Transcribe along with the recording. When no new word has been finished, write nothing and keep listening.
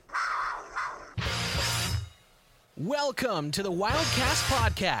Welcome to the Wildcast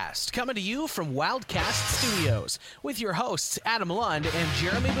Podcast, coming to you from Wildcast Studios, with your hosts Adam Lund and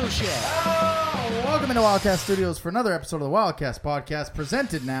Jeremy Boucher. Oh, welcome into Wildcast Studios for another episode of the Wildcast Podcast,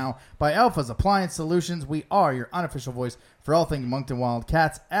 presented now by Alpha's Appliance Solutions. We are your unofficial voice for all things Moncton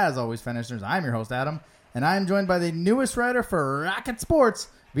Wildcats. As always, fan listeners, I'm your host, Adam, and I am joined by the newest writer for Rocket Sports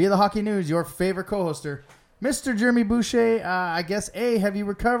via the Hockey News, your favorite co-hoster, Mr. Jeremy Boucher. I guess, A, have you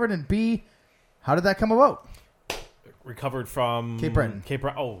recovered, and B, how did that come about? Recovered from Cape Breton.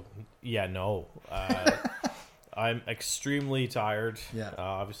 Oh, yeah, no. I'm extremely tired. Yeah.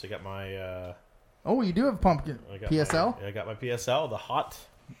 Obviously, got my. Oh, you do have pumpkin PSL? I got my PSL, the hot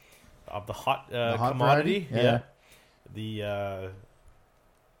variety? commodity. Yeah. The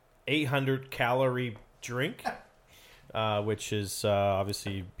 800 calorie drink, which is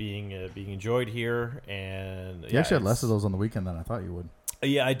obviously being enjoyed here. And You actually had less of those on the weekend than I thought you would.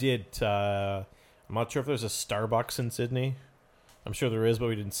 Yeah, I did. I'm not sure if there's a Starbucks in Sydney. I'm sure there is, but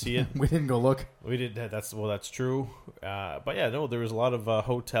we didn't see it. We didn't go look. We did. That's true. But yeah, no, there was a lot of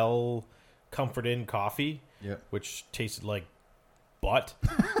hotel Comfort Inn coffee, which tasted like butt,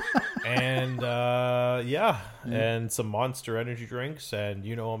 and and some Monster energy drinks. And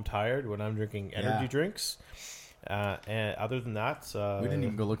I'm tired when I'm drinking energy drinks. And other than that, we didn't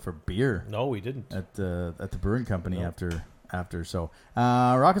even go look for beer. No, we didn't at the brewing company after. So,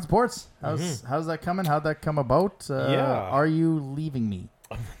 Rocket Sports, how's that coming? How'd that come about? Are you leaving me?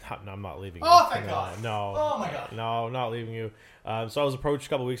 I'm not leaving you. Oh, thank God. No. Oh, my God. No, I'm not leaving you. So I was approached a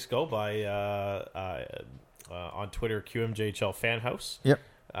couple weeks ago by, on Twitter, QMJHL Fan House. Yep.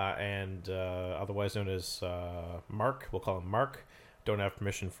 And otherwise known as Mark. We'll call him Mark. Don't have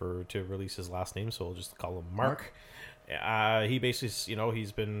permission to release his last name, so we'll just call him Mark. He basically,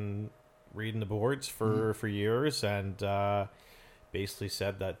 he's been reading the boards for years, and basically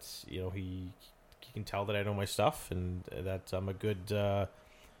said that he can tell that I know my stuff and that I'm a good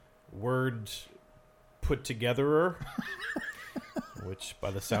word put togetherer. Which,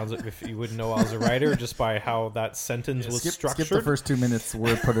 by the sounds of it, if you wouldn't know I was a writer just by how that sentence was structured. Skip the first 2 minutes.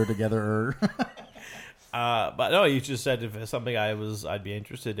 Word putter together. But no, you just said if it's something I'd be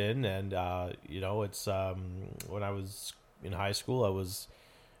interested in, and it's when I was in high school, I was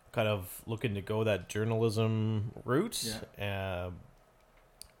kind of looking to go that journalism route,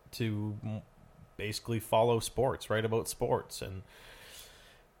 to basically follow sports, write about sports, and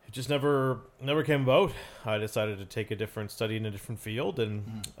it just never came about. I decided to take study in a different field,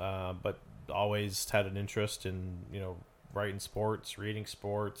 and but always had an interest in writing sports, reading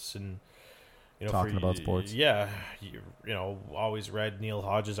sports, and talking about sports. Yeah, always read Neil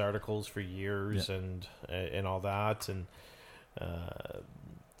Hodges articles for years, and all that, and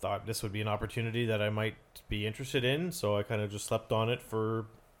thought this would be an opportunity that I might be interested in, so I kind of just slept on it for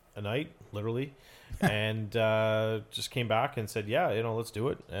a night, literally, and just came back and said, let's do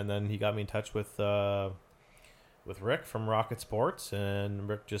it. And then he got me in touch with Rick from Rocket Sports, and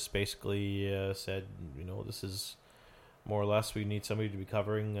Rick just basically said, this is more or less, we need somebody to be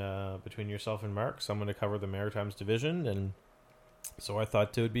covering between yourself and Mark, so I'm going to cover the Maritimes division. And so I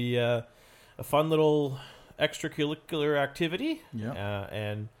thought it would be a fun little extracurricular activity,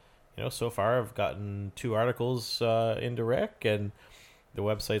 and so far I've gotten 2 articles into Rick, and the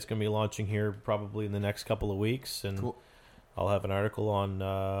website's going to be launching here probably in the next couple of weeks, and cool. I'll have an article on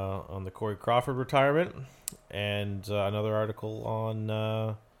the Corey Crawford retirement, and another article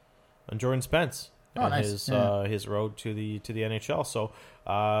on Jordan Spence and his road to the NHL. So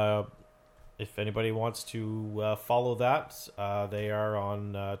if anybody wants to follow that, they are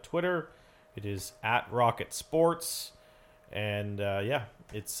on Twitter. It is at Rocket Sports, and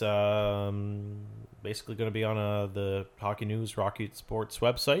it's basically going to be on the Hockey News Rocket Sports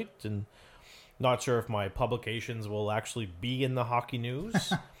website, and not sure if my publications will actually be in the Hockey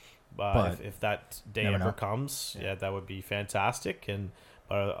News, but if that day ever comes, that would be fantastic. And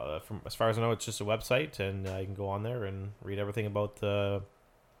from as far as I know, it's just a website, and you can go on there and read everything about the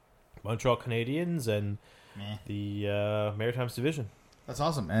Montreal Canadiens and the Maritimes division. That's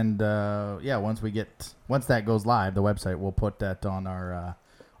awesome. And once that goes live, the website, we'll put that on our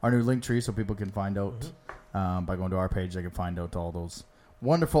new link tree so people can find out by going to our page. They can find out all those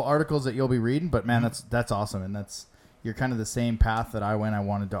wonderful articles that you'll be reading. But man, that's awesome, and you're kind of the same path that I went. I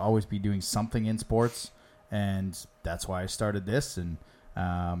wanted to always be doing something in sports, and that's why I started this. And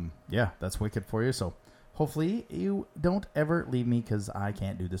that's wicked for you. So hopefully you don't ever leave me, because I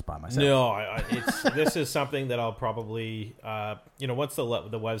can't do this by myself. No, this is something that I'll probably, once the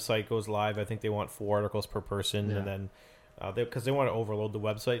website goes live, I think they want 4 articles per person, and then because they want to overload the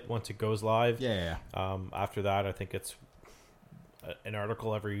website once it goes live. After that, I think it's an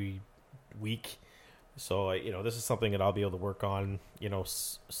article every week So, this is something that I'll be able to work on,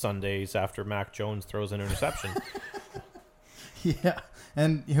 Sundays after Mac Jones throws an interception. Yeah.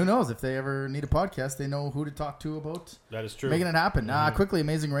 And who knows, if they ever need a podcast, they know who to talk to about That is true. making it happen. Mm-hmm. Quickly,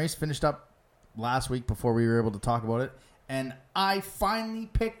 Amazing Race finished up last week before we were able to talk about it. And I finally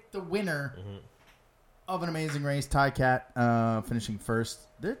picked the winner of an Amazing Race, Ty Cat, finishing first.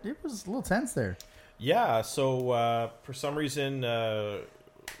 It was a little tense there. Yeah, so for some reason,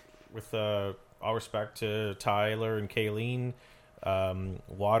 with all respect to Tyler and Kayleen,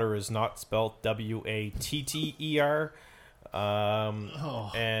 water is not spelled Watter.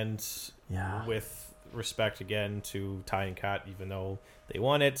 And with respect again to Ty and Cat, even though they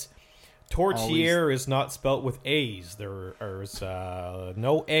won it, Tortier is not spelt with A's. There's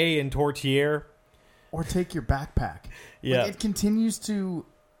no A in Tortier. Or take your backpack. Yeah. It continues to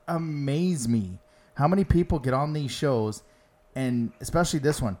amaze me how many people get on these shows, and especially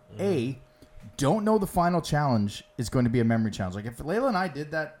this one, don't know the final challenge is going to be a memory challenge. Like if Layla and I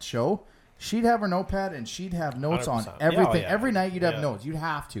did that show, she'd have her notepad and she'd have notes 100%. On everything. Every night you'd have notes. You'd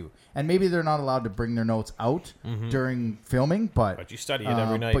have to. And maybe they're not allowed to bring their notes out during filming, but you study it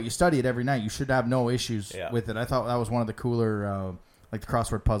every night. But you study it every night. You should have no issues with it. I thought that was one of the cooler, like the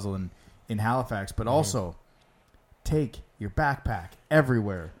crossword puzzle in Halifax. But also, take your backpack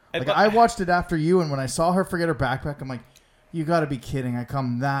everywhere. Like I watched it after you, and when I saw her forget her backpack, I'm like, you got to be kidding. I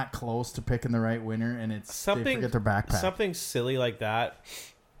come that close to picking the right winner, and they forget their backpack. Something silly like that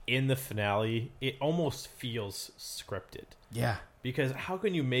in the finale, it almost feels scripted. Yeah. Because how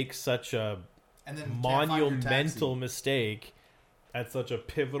can you make such a monumental mistake at such a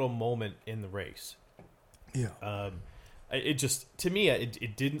pivotal moment in the race? Yeah. It just, to me,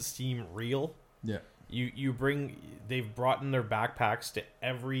 it didn't seem real. Yeah. They've brought in their backpacks to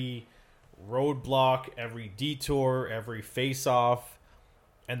every roadblock, every detour, every face-off,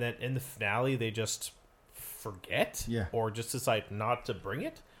 and then in the finale they just forget or just decide not to bring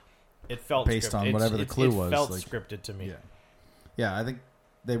it. It felt based on whatever the clue was. It felt scripted to me. Yeah, I think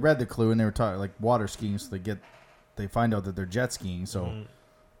they read the clue and they were talking like water skiing, so they find out that they're jet skiing. So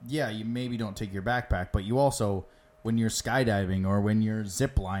you maybe don't take your backpack, but you also, when you're skydiving or when you're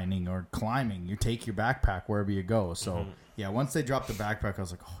zip lining or climbing, you take your backpack wherever you go. So once they dropped the backpack, I was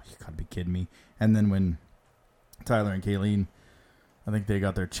like, oh, you gotta be kidding me. And then when Tyler and Kayleen, I think they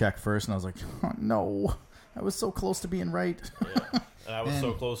got their check first, and I was like, oh no, I was so close to being right. Yeah. And I was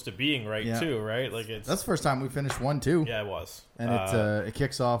so close to being right too, right? Like that's the first time we finished 1-2. Yeah, it was. And it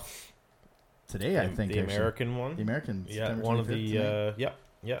kicks off today, I think. The American one. The American. Yeah, one of the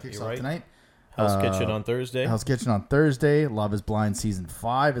kicks you're off right. Tonight. Hell's Kitchen on Thursday. Hell's Kitchen on Thursday. Love is Blind Season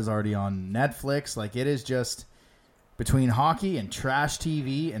 5 is already on Netflix. Like, it is just between hockey and trash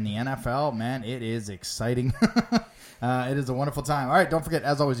TV and the NFL, man, it is exciting. It is a wonderful time. All right, don't forget,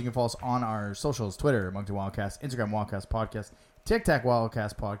 as always, you can follow us on our socials, Twitter, Moncton Wildcast, Instagram, Wildcast Podcast, TikTok,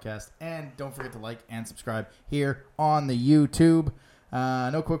 Wildcast Podcast, and don't forget to like and subscribe here on the YouTube.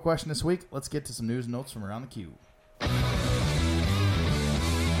 No quick question this week. Let's get to some news and notes from around the queue.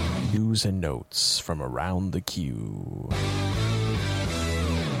 News and notes from around the queue.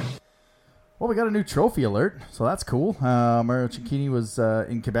 Well, we got a new trophy alert, so that's cool. Mario Cecchini was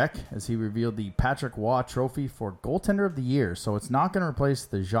in Quebec as he revealed the Patrick Waugh Trophy for Goaltender of the Year. So it's not going to replace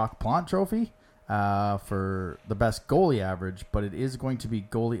the Jacques Plante Trophy for the best goalie average, but it is going to be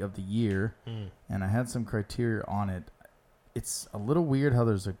Goalie of the Year. And I had some criteria on it. It's a little weird how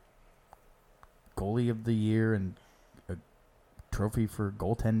there's a Goalie of the Year and a trophy for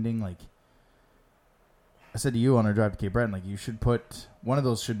goaltending. Like I said to you on our drive to Cape Breton, like you should put one of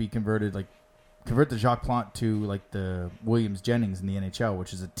those should be converted, like convert the Jacques Plante to like the Williams Jennings in the NHL,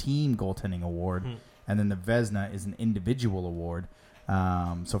 which is a team goaltending award, and then the Vezina is an individual award.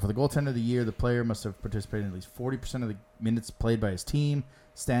 So for the goaltender of the year, the player must have participated in at least 40% of the minutes played by his team,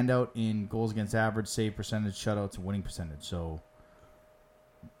 stand out in goals against average, save percentage, shutouts, and winning percentage. So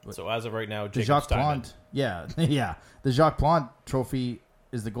as of right now, the Jacques Plante, the Jacques Plante trophy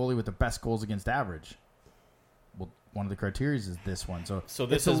is the goalie with the best goals against average. Well, one of the criteria is this one. So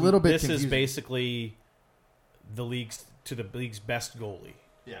this is a little bit. This confusing. Is basically the league's best goalie.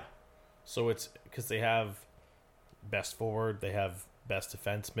 Yeah. So it's because they have best forward, they have best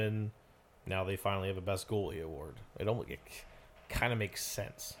defenseman. Now they finally have a best goalie award. It kind of makes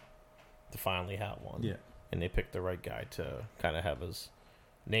sense to finally have one. Yeah. And they picked the right guy to kind of have his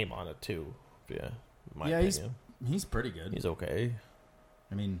name on it too. Yeah. My opinion. He's pretty good. He's okay.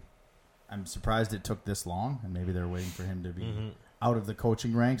 I mean, I'm surprised it took this long, and maybe they're waiting for him to be out of the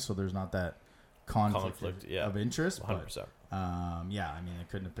coaching ranks, so there's not that conflict of interest. 100%. But, I mean, I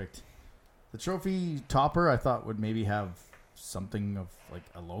couldn't have picked the trophy topper. I thought would maybe have something of like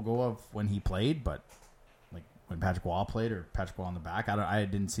a logo of when he played, but like when Patrick Waugh played or Patrick Waugh on the back. I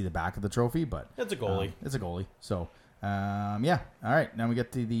didn't see the back of the trophy, but It's a goalie. It's a goalie. So, yeah. All right. Now we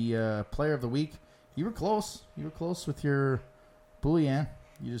get to the player of the week. You were close. You were close with your Bouillon.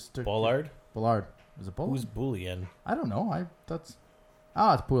 You just took Bullard? Bullard. Was it Bullard? Who's Bouillon? I don't know. It's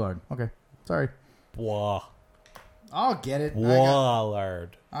Bullard. Okay. Sorry. Bois. I'll get it.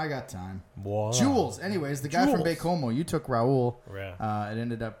 Wallard. I got time. Wow. Jules. Anyways, the guy from Jules. Baie-Comeau. You took Raul. Yeah. It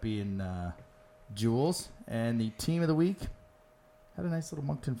ended up being Jules. And the team of the week had a nice little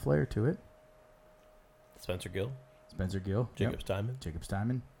Moncton flair to it. Spencer Gill. Jacob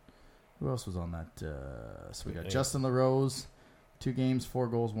Steinman. Who else was on that? So we got Justin LaRose, 2 games, 4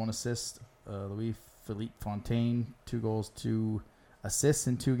 goals, 1 assist. Louis-Philippe Fontaine, 2 goals, 2 assists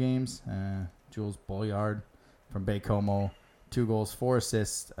in 2 games. Jules Bollard from Baie-Comeau, 2 goals, 4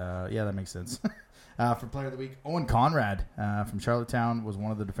 assists. Yeah, that makes sense. For player of the week, Owen Conrad from Charlottetown was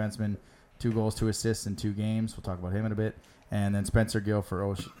one of the defensemen, 2 goals, 2 assists in 2 games. We'll talk about him in a bit. And then Spencer Gill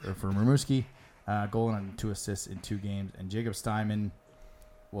for Rimouski, goal and 2 assists in 2 games. And Jacob Steinman,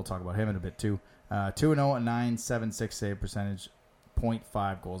 we'll talk about him in a bit too. 2-0 at .976 save percentage,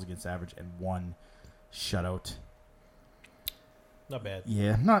 0.5 goals against average, and 1 shutout. Not bad.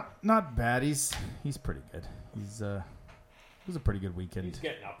 Yeah, not bad. He's pretty good. It was a pretty good weekend. He's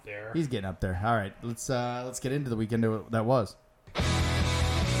getting up there. All right, let's get into the weekend that was.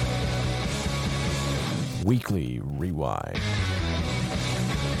 Weekly Rewind.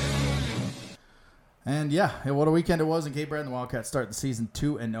 And yeah, what a weekend it was in Cape Breton. The Wildcats start the season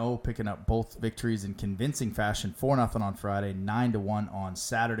 2-0, picking up both victories in convincing fashion. 4-0 on Friday, 9-1 on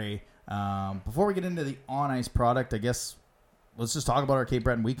Saturday. Before we get into the on-ice product, I guess let's just talk about our Cape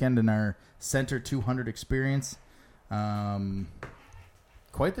Breton weekend and our Center 200 experience. Quite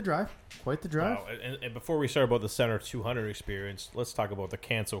the drive. Wow. And before we start about the Center 200 experience, let's talk about the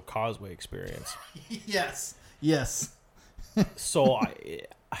Cancel Causeway experience. Yes. So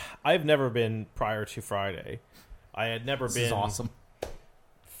I've never been prior to Friday. I had never This been is awesome.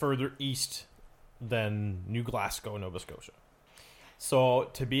 further east than New Glasgow, Nova Scotia.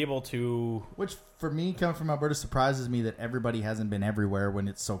 So to be able to... Which, for me, coming from Alberta, surprises me that everybody hasn't been everywhere when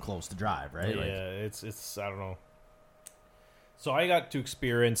it's so close to drive, right? Yeah, it's I don't know. So I got to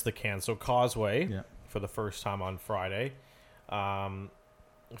experience the Cancel Causeway for the first time on Friday.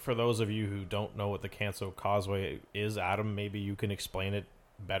 For those of you who don't know what the Cancel Causeway is, Adam, maybe you can explain it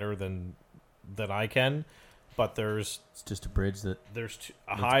better than I can. But it's just a bridge that there's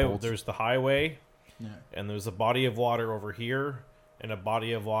the highway, and there's a body of water over here and a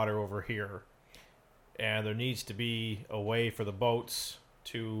body of water over here, and there needs to be a way for the boats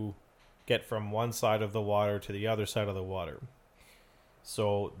to get from one side of the water to the other side of the water.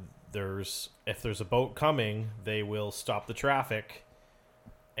 So if there's a boat coming, they will stop the traffic,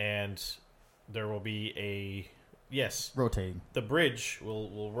 and there will be rotating. The bridge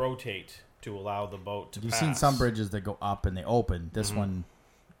will rotate to allow the boat to pass. You've seen some bridges that go up and they open. This one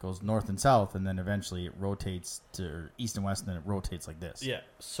goes north and south, and then eventually it rotates to east and west, and then it rotates like this. Yeah.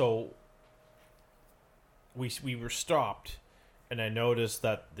 So we were stopped, and I noticed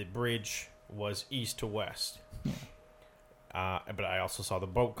that the bridge was east to west. But I also saw the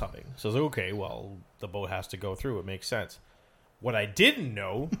boat coming. So I was like, okay, well, the boat has to go through. It makes sense. What I didn't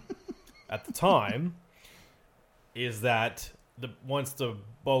know at the time is that once the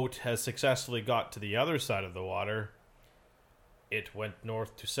boat has successfully got to the other side of the water, it went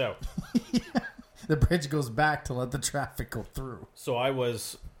north to south. The bridge goes back to let the traffic go through. So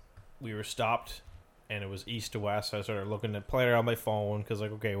we were stopped, and it was east to west. I started looking at playing on my phone because,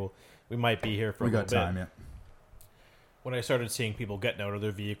 like, okay, well, we might be here for a little bit. We got time, yeah. When I started seeing people getting out of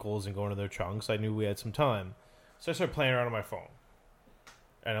their vehicles and going to their chunks, I knew we had some time. So I started playing around on my phone.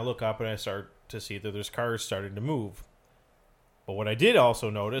 And I look up and I start to see that there's cars starting to move. But what I did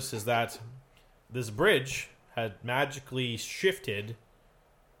also notice is that this bridge had magically shifted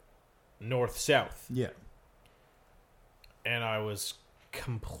north-south. Yeah. And I was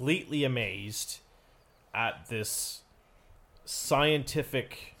completely amazed at this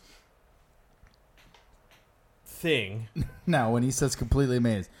scientific thing. Now, when he says completely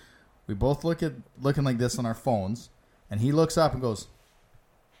amazed, we both looking like this on our phones, and he looks up and goes,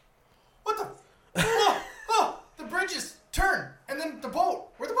 "What the? The bridge is turned, and then the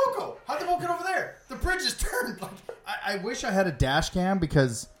boat. Where'd the boat go? How'd the boat get over there? The bridge is turned." Like, I wish I had a dash cam,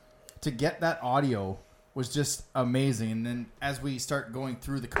 because to get that audio was just amazing. And then as we start going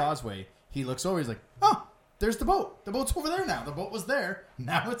through the causeway, he looks over. He's like, "Oh, there's the boat. The boat's over there now. The boat was there.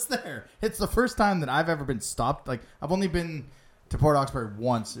 Now it's there." It's the first time that I've ever been stopped. Like, I've only been to Port Hawkesbury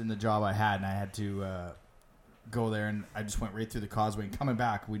once in the job I had, and I had to go there, and I just went right through the causeway. And coming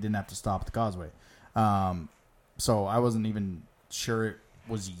back, we didn't have to stop at the causeway. So I wasn't even sure it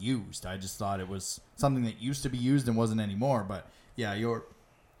was used. I just thought it was something that used to be used and wasn't anymore. But yeah,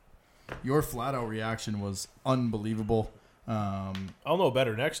 your flat out reaction was unbelievable. I'll know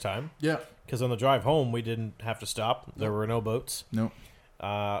better next time. Yeah, because on the drive home we didn't have to stop. There were no boats. No.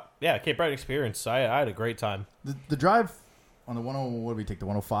 Yeah, Cape Breton experience. I had a great time. The drive on the 10, what did we take, the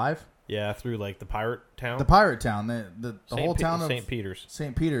 105? Yeah, through like the pirate town. The pirate town. The whole town of St. Peter's.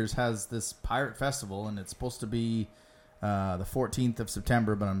 St. Peter's has this pirate festival, and it's supposed to be the 14th of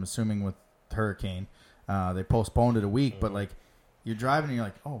September, but I'm assuming with hurricane, they postponed it a week. But like, you're driving and you're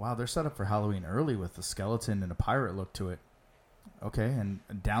like, oh wow, they're set up for Halloween early with a skeleton and a pirate look to it. Okay, and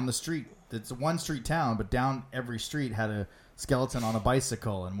down the street, it's a one street town, but down every street had a skeleton on a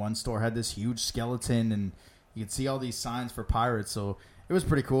bicycle, and one store had this huge skeleton, and you could see all these signs for pirates. So it was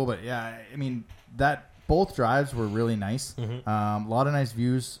pretty cool. But yeah, I mean, both drives were really nice. A lot of nice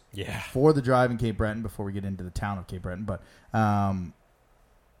views for the drive in Cape Breton before we get into the town of Cape Breton. But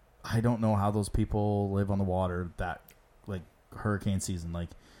I don't know how those people live on the water that like hurricane season. Like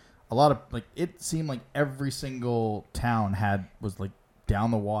a lot of like it seemed like every single town was like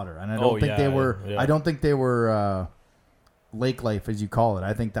down the water, and I don't think they were. Yeah. I don't think they were lake life as you call it.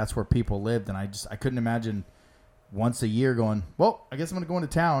 I think that's where people lived, and I couldn't imagine once a year going, well, I guess I'm going to go into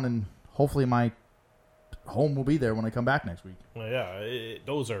town, and hopefully my home will be there when I come back next week. Well, yeah,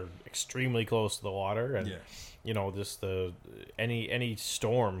 those are extremely close to the water, and you know, just any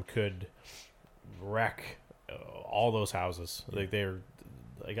storm could wreck all those houses. Yeah. Like they're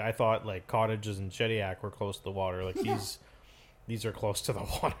like I thought, like cottages in Shediac were close to the water. Like these are close to the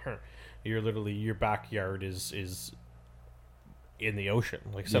water. You're literally your backyard is in the ocean.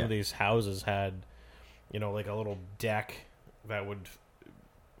 Like some of these houses had, you know, like a little deck that would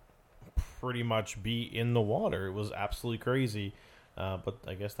pretty much be in the water. It was absolutely crazy. But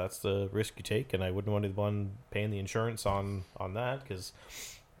I guess that's the risk you take, and I wouldn't want to be the one paying the insurance on that, because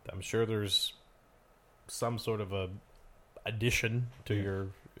I'm sure there's some sort of a addition to your,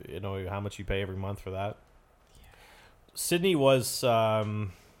 you know, how much you pay every month for that. Sydney was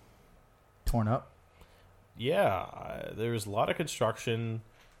torn up. Yeah, there's a lot of construction.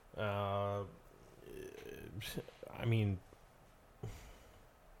 I mean,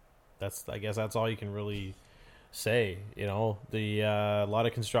 I guess that's all you can really say. You know, a lot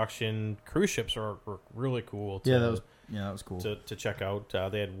of construction. Cruise ships were really cool. That was cool to check out.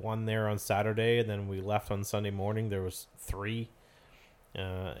 They had one there on Saturday, and then we left on Sunday morning. There was 3.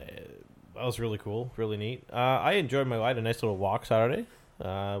 That was really cool, really neat. I enjoyed I had a nice little walk Saturday.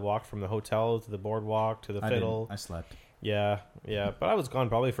 Walked from the hotel to the boardwalk to the Fiddle. I slept. Yeah, but I was gone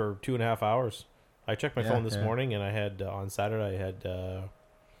probably for 2.5 hours. I checked my phone this morning, and I had on Saturday I had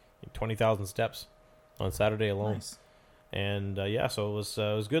 20,000 steps on Saturday alone. Nice. And so it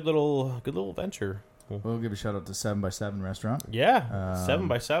was good little venture. We'll give a shout out to 7x7 restaurant. Yeah,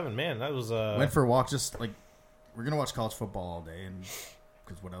 7x7, man, that was went for a walk. Just like we're gonna watch college football all day, and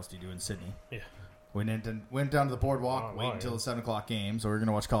because what else do you do in Sydney? Yeah. Went down to the boardwalk, wait until the 7:00 game. So we're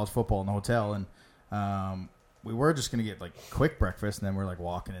gonna watch college football in the hotel, and we were just gonna get like quick breakfast, and then we're like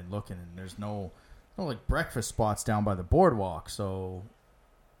walking and looking, and there's no like breakfast spots down by the boardwalk, so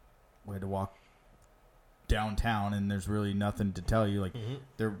we had to walk downtown, and there's really nothing to tell you. Like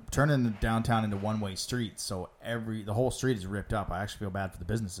they're turning the downtown into one-way streets, so the whole street is ripped up. I actually feel bad for the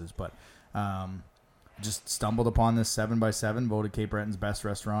businesses, but just stumbled upon this 7x7, voted Cape Breton's best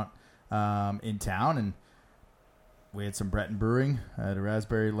restaurant in town, and we had some Breton brewing. I had a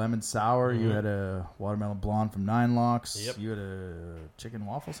raspberry lemon sour. You had a watermelon blonde from 9 Locks. Yep. You had a chicken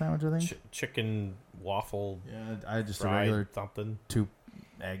waffle sandwich, I think. Chicken waffle. Yeah, I had just a regular something. 2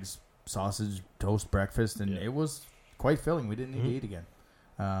 eggs, sausage, toast breakfast, and it was quite filling. We didn't need to eat again.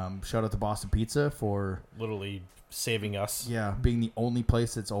 Shout out to Boston Pizza for literally saving us. Yeah, being the only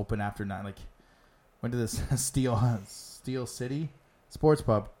place that's open after 9. Like, went to this Steel City sports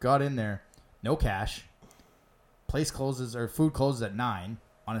pub, got in there, no cash. Food closes at 9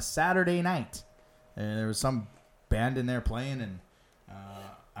 on a Saturday night, and there was some band in there playing, and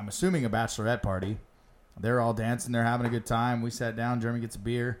I'm assuming a bachelorette party. They're all dancing, they're having a good time. We sat down, Jeremy gets a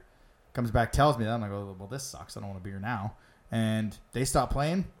beer, comes back, tells me that. I'm like, oh, well, this sucks. I don't want a beer now. And they stop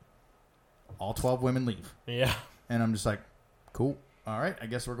playing. All 12 women leave. Yeah. And I'm just like, cool. All right, I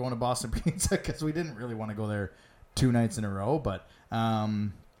guess we're going to Boston Pizza, because we didn't really want to go there 2 nights in a row. But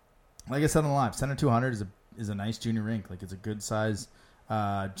like I said on the live, Center 200 is a nice junior rink. Like, it's a good size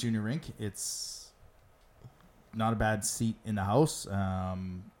junior rink. It's not a bad seat in the house.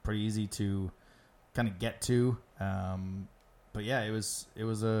 Pretty easy to kind of get to. But yeah, it was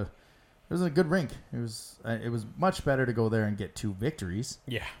It was a good rink. It was much better to go there and get 2 victories.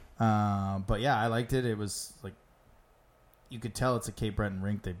 Yeah. But yeah, I liked it. It was like, you could tell it's a Cape Breton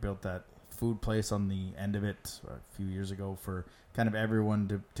rink. They built that food place on the end of it a few years ago for kind of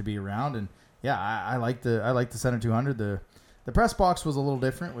everyone to be around. And yeah, I like the Center 200. The press box was a little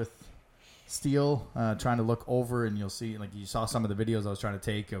different with steel trying to look over, and you'll see, like, you saw some of the videos I was trying to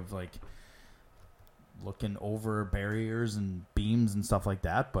take of like looking over barriers and beams and stuff like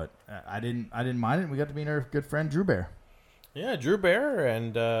that. But I didn't mind it. We got to meet our good friend Drew Bear. Yeah, Drew Bear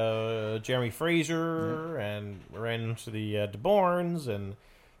and Jeremy Fraser, and ran into the DeBorns and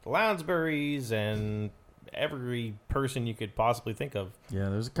the Lounsburys and every person you could possibly think of. Yeah,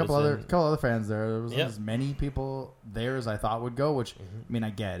 there's a couple other fans there. There wasn't as many people there as I thought would go, which, I mean, I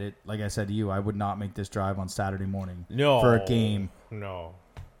get it. Like I said to you, I would not make this drive on Saturday morning for a game. No.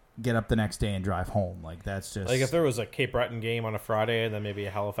 Get up the next day and drive home. Like, that's just... Like, if there was a Cape Breton game on a Friday and then maybe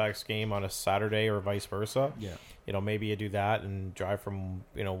a Halifax game on a Saturday or vice versa, maybe you do that and drive from,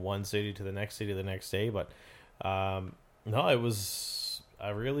 one city to the next city the next day. But, no, it was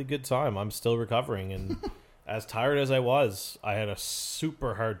a really good time. I'm still recovering, and as tired as I was, I had a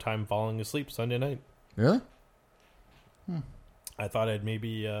super hard time falling asleep Sunday night. Really? I thought I'd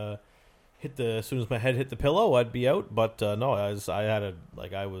maybe as soon as my head hit the pillow, I'd be out. But no, I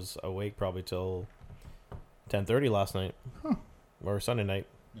was awake probably till 10:30 last night, or Sunday night,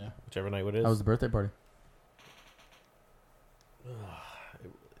 whichever night it is. How was the birthday party?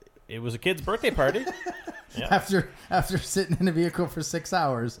 It was a kid's birthday party. After sitting in a vehicle for 6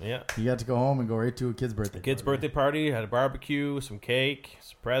 hours, you got to go home and go right to a kid's birthday. Birthday party, had a barbecue, some cake,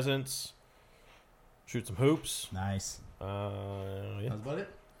 some presents, shoot some hoops. Nice. That's about it.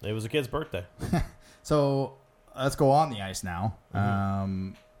 It was a kid's birthday. So let's go on the ice now.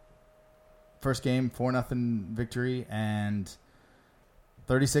 First game, 4-0 victory, and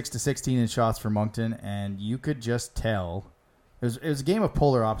 36-16 in shots for Moncton, and you could just tell it was a game of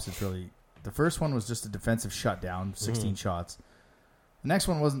polar opposites, really. The first one was just a defensive shutdown, 16 shots. The next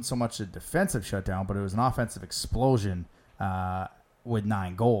one wasn't so much a defensive shutdown, but it was an offensive explosion with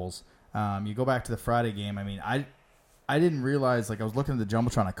 9 goals. You go back to the Friday game. I mean, I didn't realize, like, I was looking at the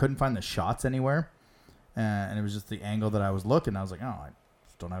Jumbotron. I couldn't find the shots anywhere. And it was just the angle that I was looking. I was like, I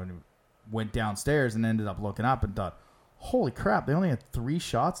just don't have any. Went downstairs and ended up looking up and thought, holy crap, they only had 3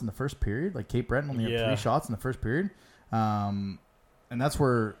 shots in the first period. Like, Cape Breton only had 3 shots in the first period. And that's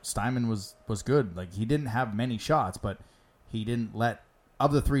where Steinman was good. Like, he didn't have many shots, but he didn't let...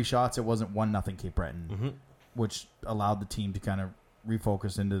 Of the 3 shots, it wasn't 1-0 Cape Breton, which allowed the team to kind of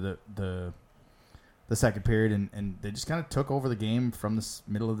refocus into the second period, and they just kind of took over the game from the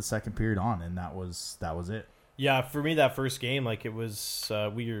middle of the second period on, and that was it. Yeah, for me, that first game, like, it was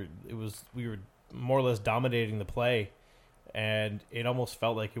we were more or less dominating the play, and it almost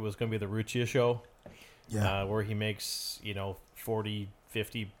felt like it was going to be the Ruccia show, where he makes 40,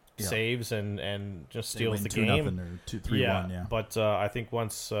 50 saves and just steals the game. 2-0 or 2-3-1. But I think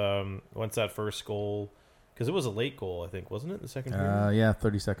once that first goal, because it was a late goal, I think, wasn't it, the second period?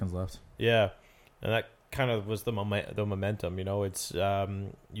 30 seconds left. Yeah. And that kind of was the momentum, It's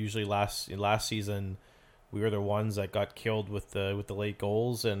usually last season we were the ones that got killed with the late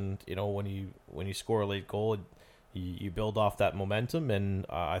goals, and when you score a late goal, you build off that momentum, and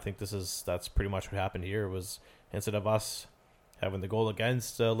I think that's pretty much what happened here. It was, instead of us having the goal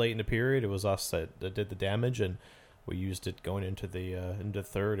against late in the period, it was us that did the damage, and we used it going into the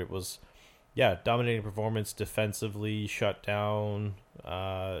third. It was dominating performance defensively, shut down.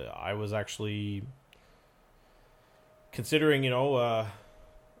 I was actually considering, they were.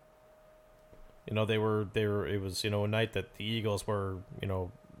 It was a night that the Eagles were,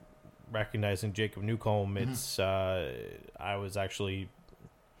 recognizing Jacob Newcomb. It's I was actually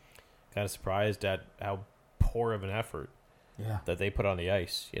kind of surprised at how poor of an effort that they put on the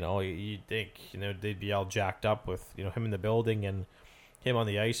ice. You'd think they'd be all jacked up with him in the building and him on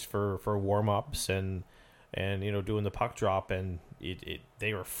the ice for warm-ups and doing the puck drop, and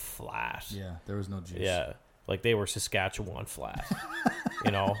they were flat. Yeah, there was no juice. Yeah, like they were Saskatchewan flat.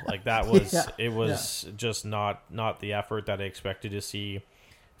 Like that was it was just not the effort that I expected to see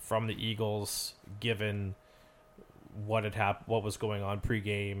from the Eagles, given what was going on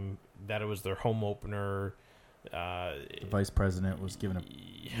pregame, that it was their home opener. The vice president was giving a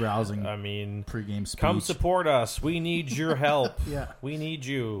rousing pregame speech. Come support us. We need your help. Yeah. We need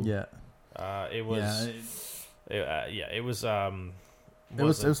you. Yeah. It was it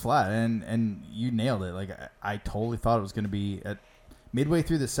was flat, and you nailed it. Like, I totally thought it was going to be at midway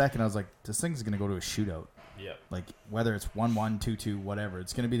through the second. I was like, this thing's going to go to a shootout. Yeah. Like, whether it's 1-1, 2-2, whatever,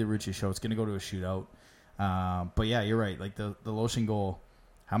 it's going to be the Ruccia show. It's going to go to a shootout. But yeah, you're right. Like the Lotion goal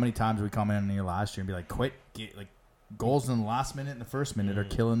how many times we come in here last year and be like, quit, goals in the last minute and the first minute are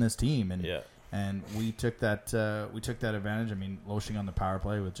killing this team. And we took that advantage. I mean, Loshing on the power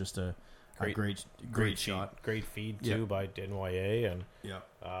play with just a great shot. Great feed, too, by Desnoyers. And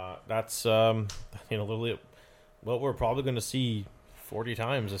that's, literally what we're probably going to see 40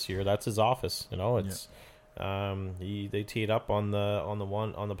 times this year. That's his office. It's they teed up on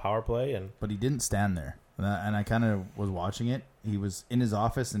the power play. But he didn't stand there. And I kind of was watching it. He was in his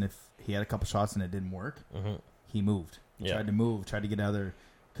office, and if he had a couple shots and it didn't work, he moved. He tried to move, tried to get out of there.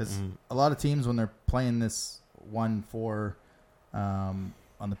 Because a lot of teams, when they're playing this 1-4 on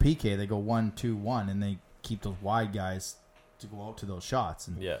the PK, they go 1-2-1, and they keep those wide guys to go out to those shots.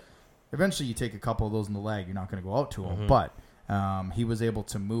 And eventually you take a couple of those in the leg, you're not going to go out to them. But he was able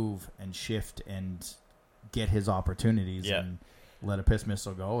to move and shift and get his opportunities and let a piss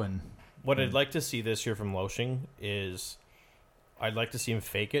missile go. And what I'd like to see this year from Loshing is I'd like to see him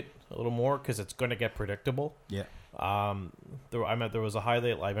fake it a little more because it's going to get predictable. Yeah. There was a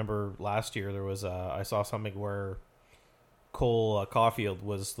highlight. I remember last year there was I saw something where Cole Caulfield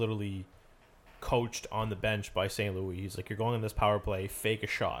was literally coached on the bench by St. Louis. He's like, you're going in this power play, fake a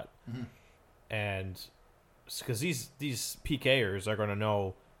shot. And because these PKers are going to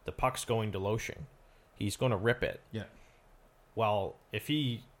know the puck's going to Loshing. He's going to rip it. Yeah. Well, if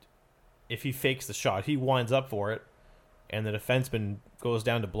he fakes the shot, he winds up for it, and the defenseman goes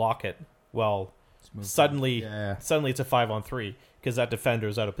down to block it. Well, suddenly it's a 5-on-3 because that defender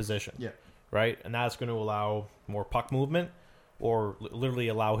is out of position. Yeah. Right? And that's going to allow more puck movement or literally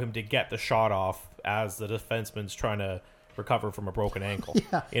allow him to get the shot off as the defenseman's trying to recover from a broken ankle.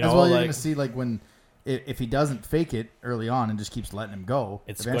 As well, you're going to see when if he doesn't fake it early on and just keeps letting him go,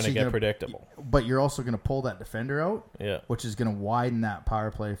 it's going to get predictable. But you're also going to pull that defender out, which is going to widen that power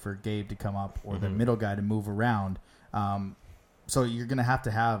play for Gabe to come up or the middle guy to move around. So you're going to have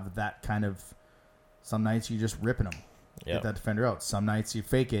that kind of. Some nights you're just ripping him, get that defender out. Some nights you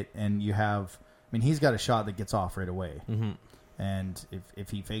fake it and you have. I mean, he's got a shot that gets off right away, and if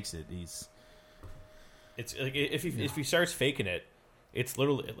he fakes it, It's like if he starts faking it, it's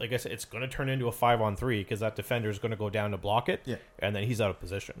literally, like I said, it's going to turn into a 5-on-3 because that defender is going to go down to block it, and then he's out of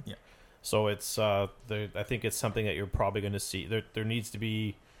position. Yeah. So it's I think it's something that you're probably going to see. There needs to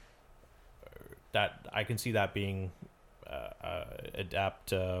be that I can see that being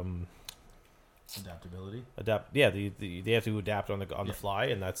adaptability. They have to adapt on the fly,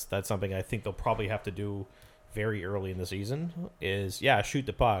 and that's something I think they'll probably have to do very early in the season. Is shoot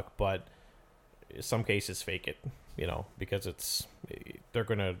the puck, but in some cases fake it. Because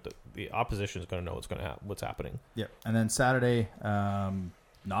the opposition is gonna know what's happening. Yeah, and then Saturday,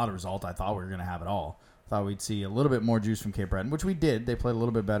 not a result I thought we were gonna have at all. Thought we'd see a little bit more juice from Cape Breton, which we did. They played a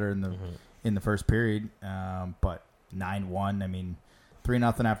little bit better in the first period, but 9-1. I mean.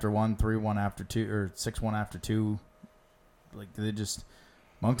 3-0 after 1, 3-1 after 2, or 6-1 after 2. Like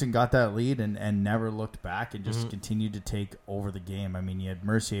Moncton got that lead and never looked back and just continued to take over the game. I mean, you had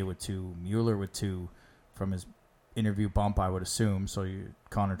Mercier with 2, Mueller with 2 from his interview bump, I would assume. So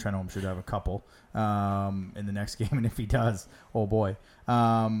Connor Trenholm should have a couple in the next game, and if he does, oh boy.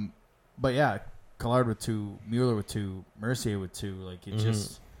 But yeah, Collard with 2, Mueller with 2, Mercier with 2. Like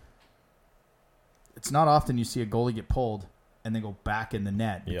it's not often you see a goalie get pulled and then go back in the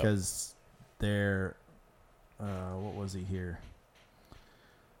net because they're what was he here?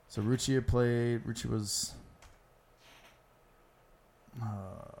 So Rucci was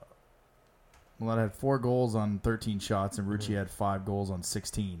had 4 goals on 13 shots, and Rucci had 5 goals on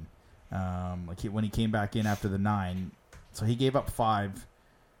 16. When he came back in after the 9, so he gave up 5,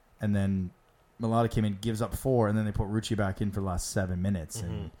 and then Mulata came in, gives up 4, and then they put Rucci back in for the last 7 minutes,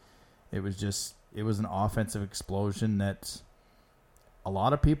 and it was an offensive explosion that a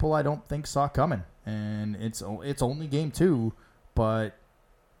lot of people I don't think saw coming. And it's only game 2, but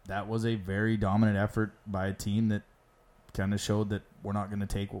that was a very dominant effort by a team that kind of showed that we're not going to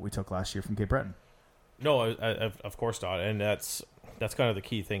take what we took last year from Cape Breton. No, of course not. And that's kind of the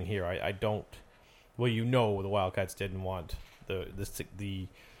key thing here. I don't. Well, the Wildcats didn't want the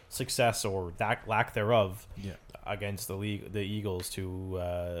success or that lack thereof against the Eagles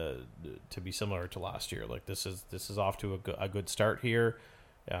to be similar to last year. Like this is off to a good start here.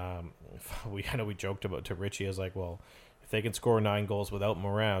 I know we joked about to Richie as like, well, if they can score 9 goals without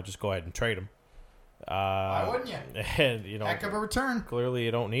Morin, just go ahead and trade him. Why wouldn't you? And heck of a return. Clearly,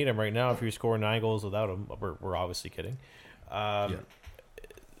 you don't need him right now. If you score 9 goals without him, we're obviously kidding. But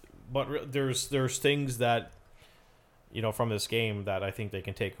there's things that from this game that I think they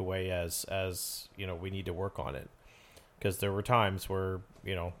can take away as we need to work on it, because there were times where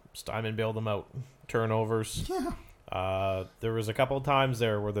Steinman bailed them out, turnovers. There was a couple of times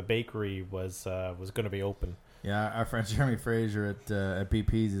there where the bakery was going to be open. Yeah, our friend Jeremy Fraser at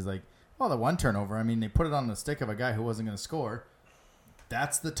BP's is like, well, the one turnover. I mean, they put it on the stick of a guy who wasn't going to score.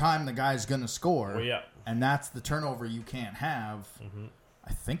 That's the time the guy's going to score. Well, yeah. And that's the turnover you can't have. Mm-hmm.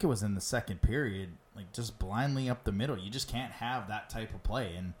 I think it was in the second period, like just blindly up the middle. You just can't have that type of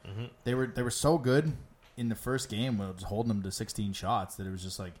play. And they were so good in the first game when it was holding them to 16 shots that it was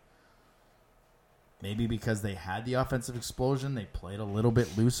just like, maybe because they had the offensive explosion, they played a little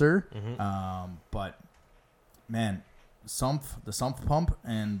bit looser. But man, the Sumpf Pump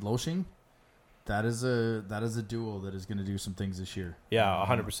and Loshing, that is a duo that is going to do some things this year. Yeah,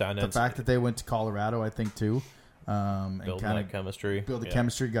 100%. The fact that they went to Colorado, I think too, and build kind that of chemistry. Build the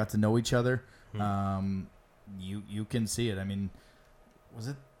chemistry, got to know each other. You can see it. I mean, was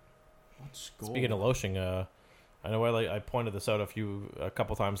it? Which goal? Speaking of Loshing, I know I pointed this out a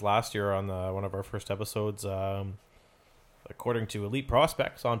couple times last year on one of our first episodes. According to Elite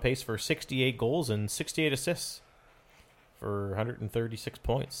Prospects, on pace for 68 goals and 68 assists for 136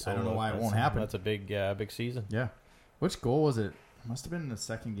 points. So I don't know why it won't happen. That's a big season. Yeah. Which goal was it? It must have been in the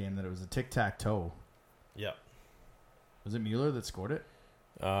second game that it was a tic-tac-toe. Yeah. Was it Mueller that scored it?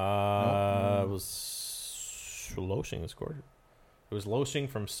 It was Loshing that scored it. It was Loshing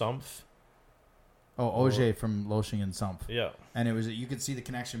from Sumpf. Oh, Auger from Loshing and Sumpf. Yeah. And it was you could see the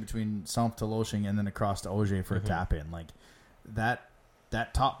connection between Sumpf to Loshing and then across to Auger for a tap in. Like that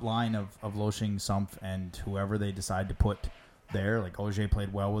top line of Loshing, Sumpf, and whoever they decide to put there, like Auger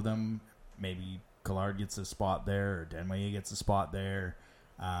played well with them. Maybe Collard gets a spot there, or Denway gets a spot there.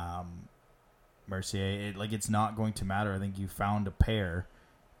 Mercier, it's not going to matter. I think you found a pair,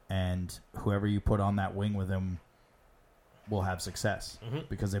 and whoever you put on that wing with him will have success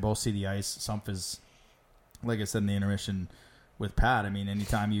because they both see the ice. Sumpf is, like I said in the intermission with Pat, I mean,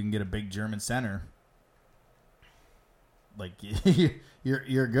 anytime you can get a big German center, like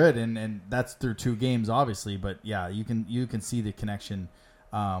you're good, and that's through 2 games, obviously. But yeah, you can see the connection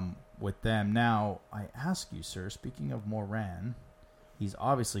with them. Now, I ask you, sir, speaking of Moran, he's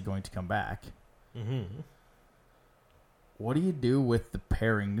obviously going to come back. What do you do with the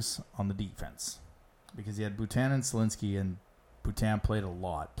pairings on the defense? Because you had Bhutan and Selinsky, and Bhutan played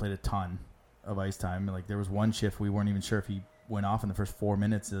a ton of ice time. Like, there was one shift we weren't even sure if he went off in the first 4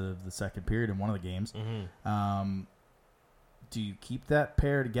 minutes of the second period in one of the games. Do you keep that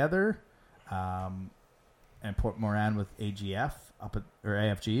pair together and put Moran with AGF or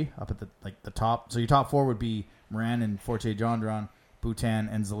AFG up at the top? So your top 4 would be Moran and Forte Jondron, Bhutan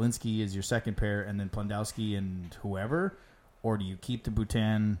and Zelinsky is your second pair, and then Plandowski and whoever? Or do you keep the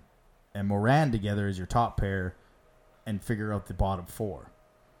Bhutan and Moran together as your top pair and figure out the bottom 4?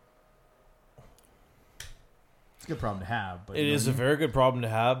 It's a good problem to have. But it is a very good problem to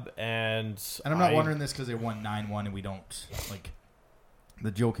have, and I'm not wondering this because they won 9-1 and we don't like the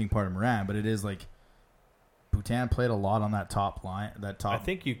joking part of Moran, but it is like Bhutan played a lot on that top line, I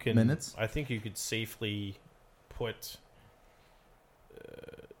think you can minutes. I think you could safely put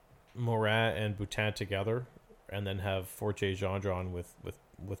Moran and Bhutan together, and then have Forte Gendron with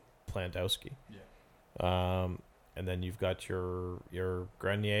Plandowski. Yeah. And then you've got your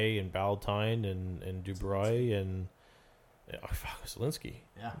Grenier and Ballantyne and Dubreuil and Zelinsky.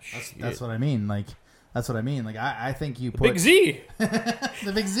 Yeah, that's what I mean. Like, that's what I mean. Like, I think you put Big Z,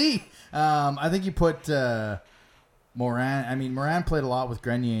 the Big Z. I think you put Moran. I mean, Moran played a lot with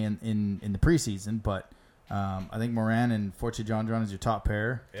Grenier in the preseason, but I think Moran and Forte Gendron is your top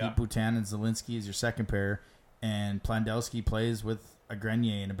pair. Yeah. Keep Bhutan and Zelinsky as your second pair, and Plandowski plays with a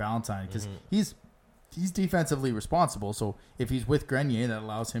Grenier and a Ballantyne because he's defensively responsible. So if he's with Grenier, that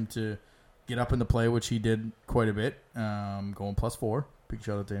allows him to get up in the play, which he did quite a bit, going +4. Big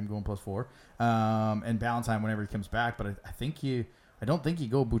shout out to him going +4. And Ballantyne whenever he comes back. But I don't think you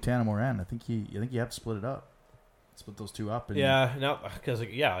go Bhutan and Moran. I think you have to split it up. Split those two up. And because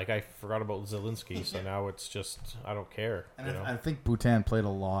I forgot about Zelinsky, so now it's just I don't care. And I think Bhutan played a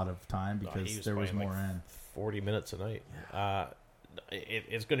lot of time because there was Moran. Like 40 minutes a night. Yeah.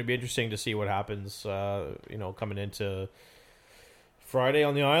 It's going to be interesting to see what happens, coming into Friday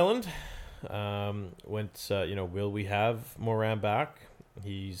on the island. Will we have Moran back?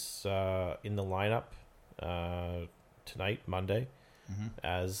 He's in the lineup tonight, Monday,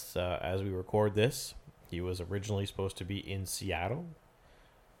 as we record this. He was originally supposed to be in Seattle,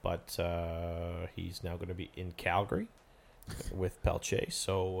 but he's now going to be in Calgary with Pelche.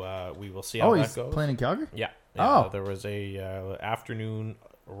 So we will see how that goes. Oh, he's playing in Calgary? Yeah. There was a afternoon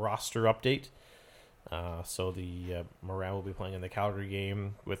roster update. So the Moran will be playing in the Calgary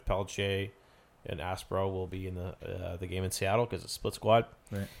game with Pelche, and Aspro will be in the game in Seattle because it's split squad.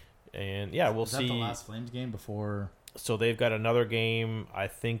 Right. And yeah, we'll see. Is that the last Flames game before? So they've got another game, I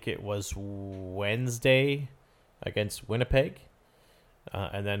think it was Wednesday against Winnipeg,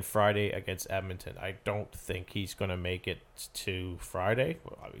 and then Friday against Edmonton. I don't think he's going to make it to Friday.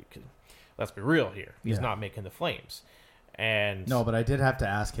 Well, I mean, let's be real here. He's not making the Flames. And no, but I did have to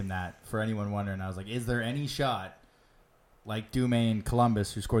ask him that for anyone wondering. I was like, is there any shot like Dumaine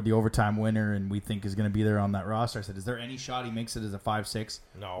Columbus, who scored the overtime winner and we think is going to be there on that roster? I said, is there any shot he makes it as a 5-6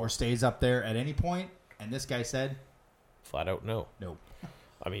 or stays up there at any point? And this guy said, flat out no. No.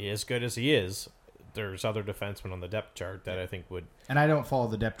 I mean, as good as he is, there's other defensemen on the depth chart that I think would. And I don't follow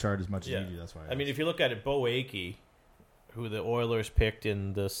the depth chart as much as you do. That's why. I mean, if you look at it, Bo Akey, who the Oilers picked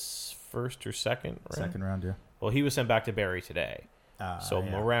in the first or second round? Second round, yeah. Well, he was sent back to Barrie today.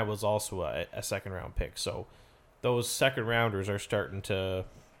 Morin was also a second round pick. So those second rounders are starting to,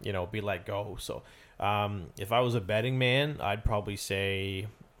 be let go. So if I was a betting man, I'd probably say,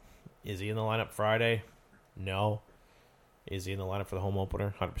 is he in the lineup Friday? No. Is he in the lineup for the home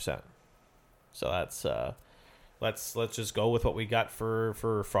opener? 100%. So that's let's just go with what we got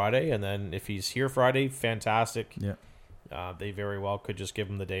for Friday, and then if he's here Friday, fantastic. Yeah. They very well could just give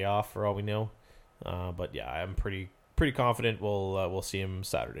him the day off for all we know. But yeah, I'm pretty confident we'll see him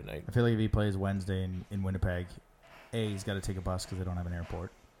Saturday night. I feel like if he plays Wednesday in Winnipeg, he's got to take a bus because they don't have an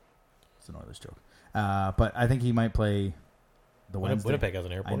airport. It's an Oilers joke. But I think he might play the Wednesday. Winnipeg has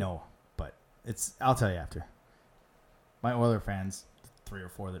an airport. I know, but I'll tell you after. My Oiler fans, 3 or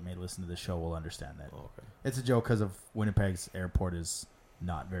 4 that may listen to this show, will understand that. Oh, okay. It's a joke because of Winnipeg's airport is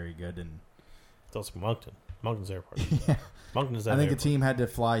not very good, and it's also Moncton. Moncton's airport. Yeah. Moncton's I think airport. a team had to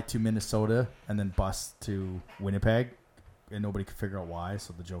fly to Minnesota and then bus to Winnipeg, and nobody could figure out why.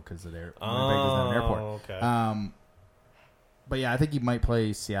 So the joke is that Winnipeg doesn't have an airport. Okay. But yeah, I think he might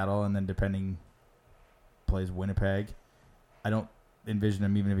play Seattle, and then depending, plays Winnipeg. I don't envision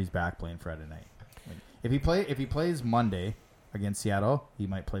him, even if he's back, playing Friday night. If he plays Monday against Seattle, he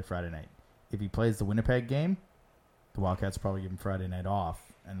might play Friday night. If he plays the Winnipeg game, the Wildcats probably give him Friday night off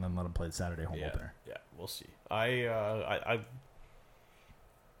and then let him play the Saturday home opener. Yeah, we'll see. I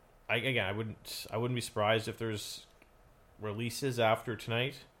wouldn't be surprised if there's releases after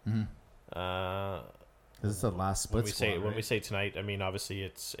tonight. Mm-hmm. This is the last split squad. When we say tonight, I mean obviously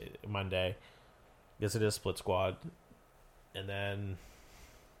it's Monday. Yes, it is split squad, and then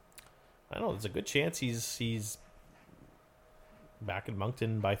I don't know. There's a good chance he's back in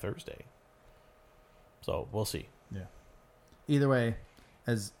Moncton by Thursday. So we'll see. Yeah. Either way,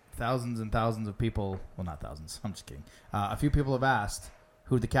 as thousands and thousands of people, well, not thousands, I'm just kidding. A few people have asked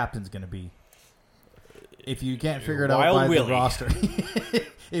who the captain's going to be. If you can't figure it out by the roster,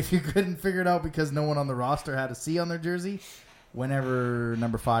 if you couldn't figure it out because no one on the roster had a C on their jersey, whenever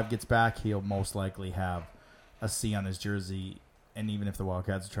number 5 gets back, he'll most likely have a C on his jersey. And even if the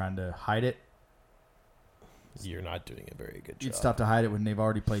Wildcats are trying to hide it, you're not doing a very good job. It's tough to hide it when they've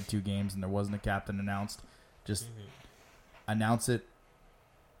already played 2 games and there wasn't a captain announced. Just announce it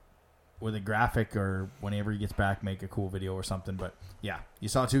with a graphic, or whenever he gets back, make a cool video or something. But yeah, you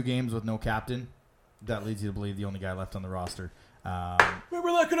saw 2 games with no captain. That leads you to believe the only guy left on the roster. We're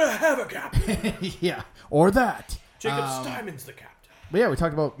not going to have a captain. Yeah, or that. Jacob Steinman's the captain. But yeah, we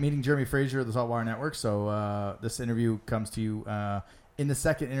talked about meeting Jeremy Fraser of the Saltwire Network. So this interview comes to you in the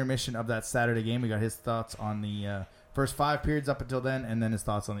second intermission of that Saturday game. We got his thoughts on the first 5 periods up until then, and then his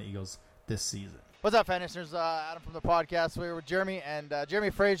thoughts on the Eagles this season. What's up, fan listeners? Adam from the podcast. We're with Jeremy and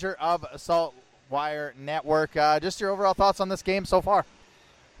Jeremy Fraser of Saltwire Network. Just your overall thoughts on this game so far.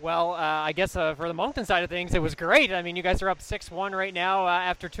 Well, I guess for the Moncton side of things, it was great. I mean, you guys are up 6-1 right now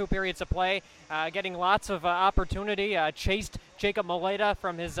after 2 periods of play, getting lots of opportunity. Chased Jacob Moleta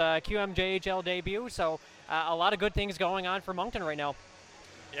from his QMJHL debut, so a lot of good things going on for Moncton right now.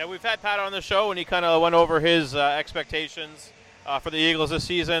 Yeah, we've had Pat on the show, and he kind of went over his expectations for the Eagles this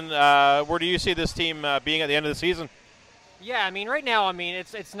season. Where do you see this team being at the end of the season? Yeah, I mean, right now,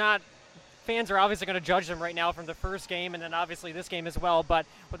 it's not. Fans are obviously going to judge them right now from the first game and then obviously this game as well. But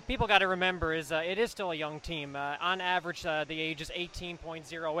what people got to remember is it is still a young team. On average, the age is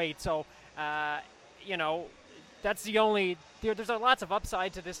 18.08. So, that's the only – there's lots of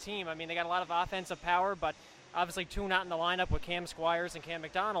upside to this team. I mean, they got a lot of offensive power, but obviously 2 not in the lineup with Cam Squires and Cam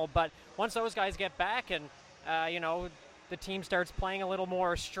McDonald. But once those guys get back and, the team starts playing a little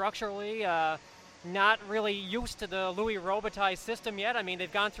more structurally not really used to the Louis Robitaille system yet. I mean,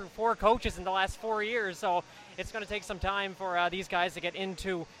 they've gone through 4 coaches in the last 4 years, so it's going to take some time for these guys to get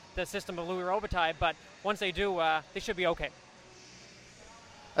into the system of Louis Robitaille. But once they do, they should be okay.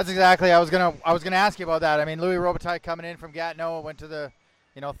 That's exactly. I was gonna ask you about that. I mean, Louis Robitaille coming in from Gatineau, went to the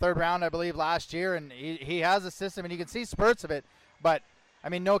 3rd round, I believe, last year, and he has a system, and you can see spurts of it. But I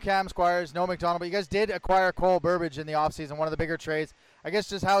mean, no Cam Squires, no McDonald, but you guys did acquire Cole Burbage in the offseason, one of the bigger trades. I guess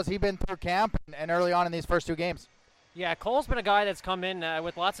just how has he been through camp and early on in these first 2 games? Yeah, Cole's been a guy that's come in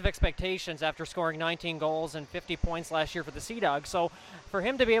with lots of expectations after scoring 19 goals and 50 points last year for the Sea Dogs. So for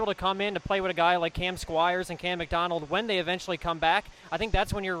him to be able to come in to play with a guy like Cam Squires and Cam McDonald when they eventually come back, I think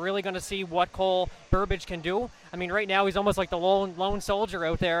that's when you're really going to see what Cole Burbage can do. I mean, right now he's almost like the lone soldier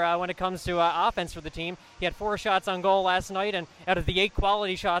out there when it comes to offense for the team. He had 4 shots on goal last night, and out of the 8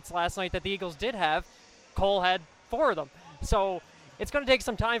 quality shots last night that the Eagles did have, Cole had 4 of them. So it's going to take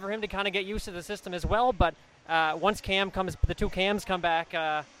some time for him to kind of get used to the system as well, but once the 2 Cams come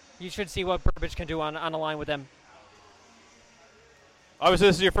back, you should see what Burbage can do on a line with them. Obviously,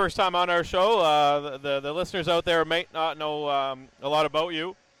 this is your first time on our show. The listeners out there might not know a lot about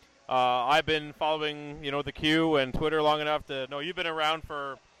you. I've been following, the Q and Twitter long enough to know you've been around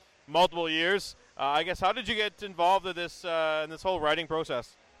for multiple years. I guess, how did you get involved in this whole writing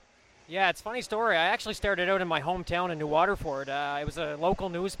process? Yeah, it's a funny story. I actually started out in my hometown in New Waterford. It was a local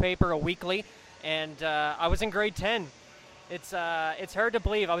newspaper, a weekly, and I was in grade 10. It's hard to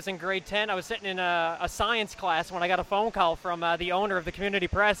believe. I was in grade 10. I was sitting in a science class when I got a phone call from the owner of the community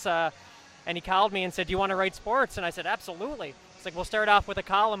press, and he called me and said, "Do you want to write sports?" And I said, "Absolutely." It's like, "We'll start off with a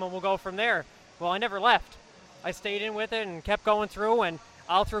column and we'll go from there." Well, I never left. I stayed in with it and kept going through, and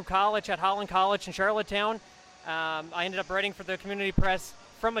all through college at Holland College in Charlottetown, I ended up writing for the community press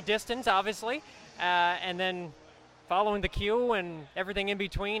from a distance, obviously, and then following the Q and everything in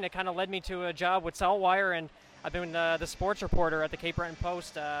between, it kind of led me to a job with Saltwire, and I've been the sports reporter at the Cape Breton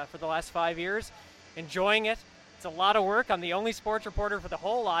Post for the last 5 years, enjoying it. It's a lot of work. I'm the only sports reporter for the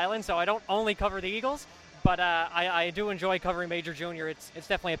whole island, so I don't only cover the Eagles, but I do enjoy covering Major Junior. It's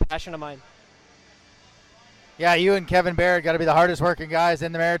definitely a passion of mine. Yeah, you and Kevin Barrett got to be the hardest working guys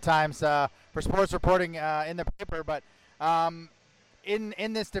in the Maritimes for sports reporting in the paper, but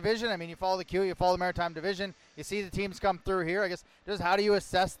in this division, I mean, you follow the Q, you follow the Maritime division, you see the teams come through here. I guess just how do you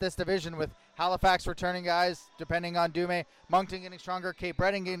assess this division with Halifax returning guys, depending on Dume, Moncton getting stronger, Cape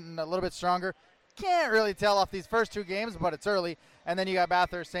Breton getting a little bit stronger? Can't really tell off these first 2 games, but it's early. And then you got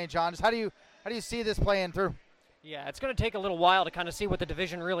Bathurst, St. John. Just how do you see this playing through? Yeah, it's going to take a little while to kind of see what the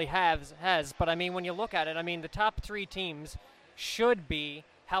division really has. But I mean, when you look at it, I mean, the top 3 teams should be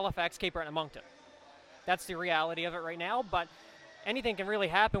Halifax, Cape Breton, and Moncton. That's the reality of it right now, but anything can really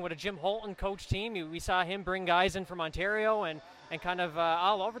happen with a Jim Holton coach team. We saw him bring guys in from Ontario and kind of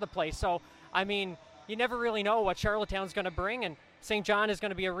all over the place. So, I mean, you never really know what Charlottetown's going to bring, and St. John is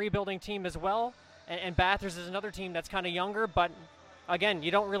going to be a rebuilding team as well, and Bathurst is another team that's kind of younger, but again,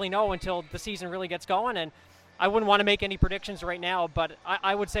 you don't really know until the season really gets going, and I wouldn't want to make any predictions right now, but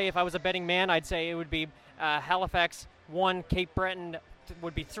I would say if I was a betting man, I'd say it would be Halifax 1, Cape Breton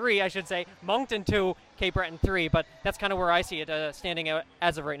would be 3, I should say, Moncton 2, Cape Breton 3, but that's kind of where I see it standing out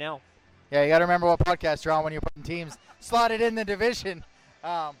as of right now. Yeah, you got to remember what podcast you're on when you're putting teams slotted in the division.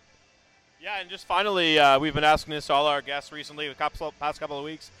 Yeah, and just finally, we've been asking this to all our guests recently, the past couple of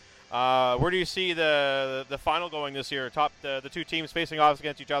weeks. Where do you see the final going this year? The 2 teams facing off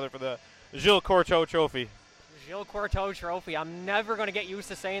against each other for the Gilles Courteau Trophy. Gilles Courteau Trophy. I'm never going to get used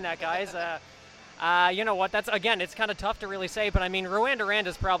to saying that, guys. You know what? It's kind of tough to really say, but I mean, Rouyn-Noranda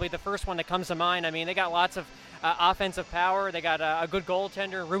is probably the first one that comes to mind. I mean, they got lots of offensive power. They got a good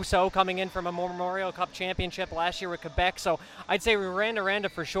goaltender, Rousseau, coming in from a Memorial Cup championship last year with Quebec. So I'd say Rouyn-Noranda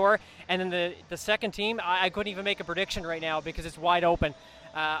for sure. And then the second team, I couldn't even make a prediction right now because it's wide open.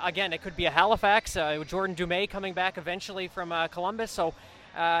 Again, it could be a Halifax, Jordan Dumais coming back eventually from Columbus. So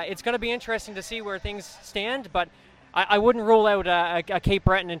it's going to be interesting to see where things stand, but I wouldn't rule out a Cape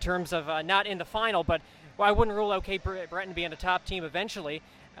Breton in terms of not in the final, but I wouldn't rule out Cape Breton being a top team eventually.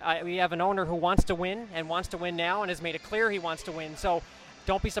 We have an owner who wants to win and wants to win now and has made it clear he wants to win. So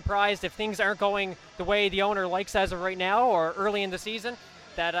don't be surprised if things aren't going the way the owner likes as of right now or early in the season,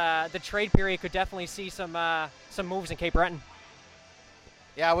 that the trade period could definitely see some moves in Cape Breton.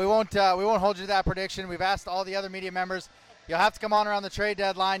 Yeah, we won't hold you to that prediction. We've asked all the other media members. You'll have to come on around the trade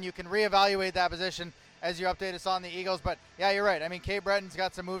deadline. You can reevaluate that position as you update us on the Eagles. But, yeah, you're right. I mean, Cape Breton's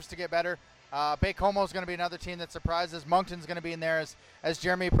got some moves to get better. Baie-Comeau's going to be another team that surprises. Moncton's going to be in there, as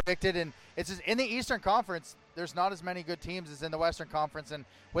Jeremy predicted. And it's just, in the Eastern Conference, there's not as many good teams as in the Western Conference. And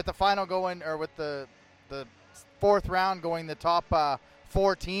with the final going, or with the 4th round going the top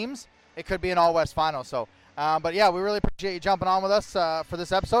 4 teams, it could be an all-West final. So, but, yeah, we really appreciate you jumping on with us for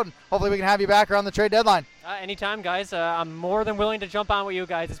this episode. And hopefully we can have you back around the trade deadline. Anytime, guys. I'm more than willing to jump on with you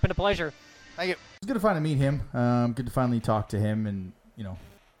guys. It's been a pleasure. Thank you. It's good to finally meet him. Good to finally talk to him and,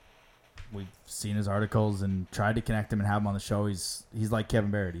 we've seen his articles and tried to connect him and have him on the show. He's like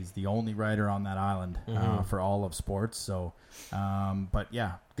Kevin Barrett. He's the only writer on that island for all of sports. So, but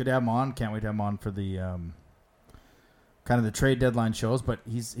yeah, good to have him on. Can't wait to have him on for the kind of the trade deadline shows. But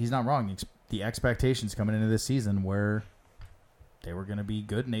he's not wrong. The expectations coming into this season were they were going to be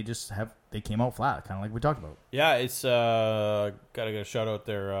good, and they came out flat, kind of like we talked about. Yeah, it's gotta get a shout out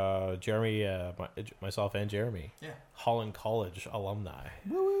there, Jeremy, myself and Jeremy. Yeah, Holland College alumni.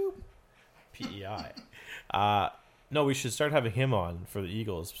 Woo! PEI. No, we should start having him on for the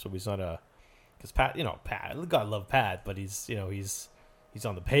Eagles, so he's not because Pat, God love Pat, but he's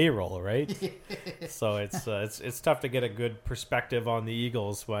on the payroll, right? So it's tough to get a good perspective on the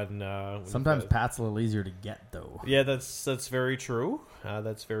Eagles when sometimes Pat's a little easier to get, though. Yeah, that's very true.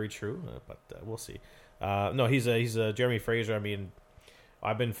 That's very true. But we'll see. No, he's a Jeremy Fraser. I mean,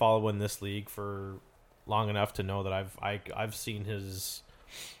 I've been following this league for long enough to know that I've seen his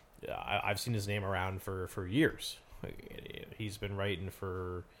name around for years. He's been writing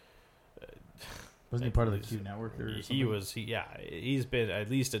for. Wasn't he part of the Q Network or something? He's been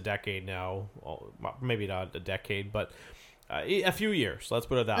at least a decade now. Maybe not a decade, but a few years. Let's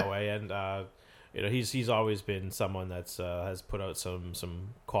put it that way. And he's always been someone that's has put out some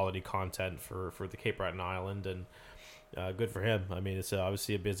quality content for the Cape Breton Island, and good for him. I mean, it's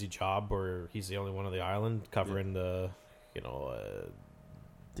obviously a busy job where he's the only one on the island covering the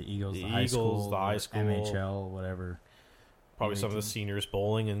Eagles, the high school, MHL, whatever. Probably some of the seniors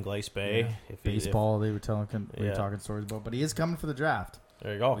bowling in Glace Bay. Yeah. Baseball, they were talking stories about. But he is coming for the draft.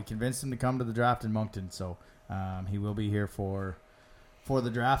 There you go. We convinced him to come to the draft in Moncton, so he will be here for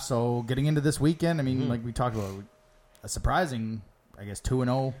the draft. So getting into this weekend, I mean, like we talked about, a surprising, I guess,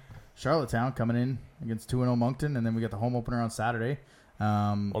 2-0 Charlottetown coming in against 2-0 Moncton, and then we got the home opener on Saturday.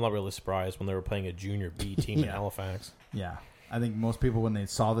 Well, not really surprised when they were playing a junior B team in Halifax. Yeah. I think most people, when they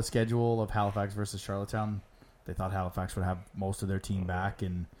saw the schedule of Halifax versus Charlottetown, they thought Halifax would have most of their team back,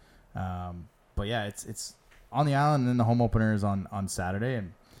 and but yeah, it's on the island, and then the home opener is on Saturday,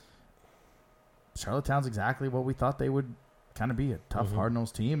 and Charlottetown's exactly what we thought they would kind of be, a tough,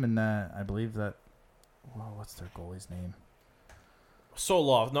 hard-nosed team, and I believe that. Well, what's their goalie's name?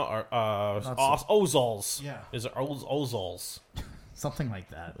 Solov, Ozals. Yeah, is it Ozals? Something like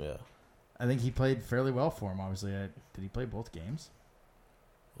that. Yeah, I think he played fairly well for him. Obviously, did he play both games?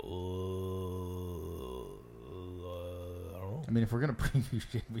 I mean, if we're going to preview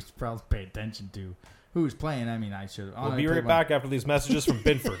shit, we should probably pay attention to who's playing. I mean, I should. We'll be right back after these messages from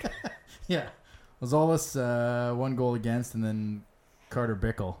Binford. Yeah. Lazalis, one goal against, and then Carter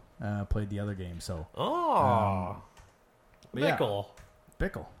Bickle played the other game. So. Oh. Bickle. Yeah.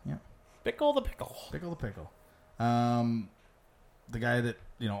 Bickle, yeah. Bickle the Pickle. Bickle the Pickle. The guy that,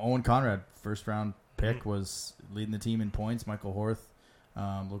 Owen Conrad, first round pick, was leading the team in points. Michael Horth.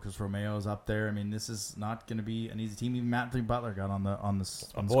 Lucas Romeo is up there. I mean, this is not going to be an easy team. Even Matthew Butler got on the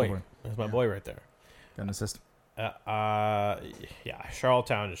scoreboard. That's my boy right there. Got an assist.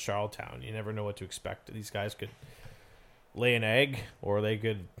 Charlottetown is Charlottetown. You never know what to expect. These guys could lay an egg, or they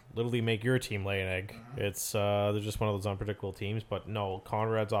could literally make your team lay an egg. It's they're just one of those unpredictable teams. But no,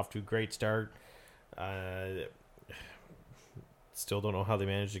 Conrad's off to a great start. Still don't know how they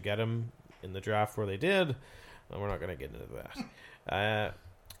managed to get him in the draft where they did. We're not going to get into that.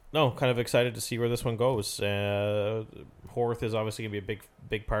 No, kind of excited to see where this one goes. Horth is obviously going to be a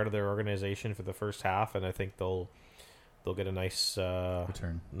big part of their organization for the first half, and I think they'll get a nice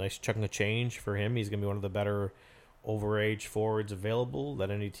return, nice chunk of change for him. He's going to be one of the better overage forwards available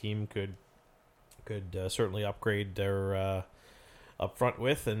that any team could certainly upgrade their up front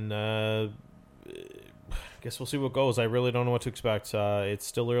with, and I guess we'll see what goes. I really don't know what to expect. It's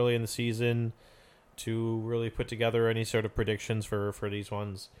still early in the season to really put together any sort of predictions for these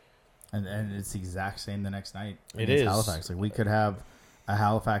ones. And it's the exact same the next night. It is Halifax. Like, we could have a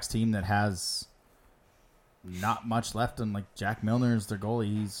Halifax team that has not much left, and like Jack Milner's their goalie.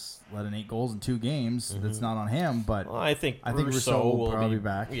 He's let in 8 goals in 2 games. That's not on him, but I think Rousseau will probably be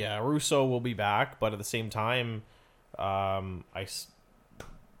back. Yeah, Rousseau will be back, but at the same time, Cataford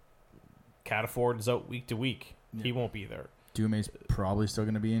is out week to week. Yeah. He won't be there. Dume's probably still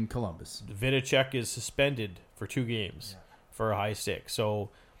going to be in Columbus. Vidicek is suspended for 2 games for a high stick. So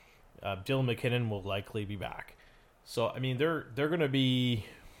Dylan McKinnon will likely be back. So, I mean, they're going to be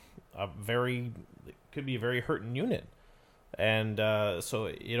could be a very hurting unit. And so,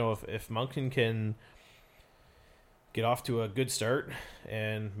 if Moncton can get off to a good start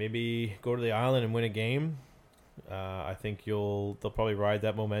and maybe go to the island and win a game, I think they'll probably ride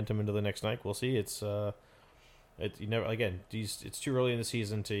that momentum into the next night. We'll see. It's too early in the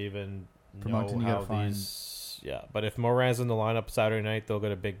season to even For Moncton, you gotta find. Yeah, but if Moran's in the lineup Saturday night, they'll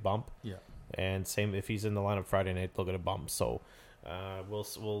get a big bump. Yeah. And same if he's in the lineup Friday night, they'll get a bump. So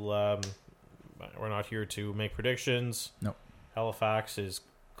we'll we're not here to make predictions. Nope. Halifax is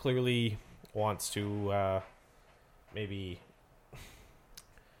clearly wants to maybe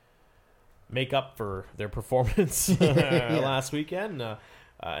make up for their performance last weekend.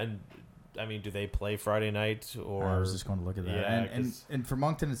 And I mean, do they play Friday night or? I was just going to look at that. Yeah, and for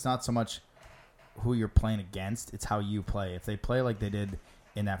Moncton, it's not so much who you're playing against; it's how you play. If they play like they did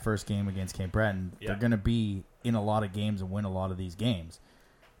in that first game against Cape Breton, they're going to be in a lot of games and win a lot of these games.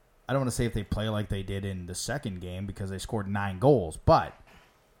 I don't want to say if they play like they did in the second game because they scored 9 goals, but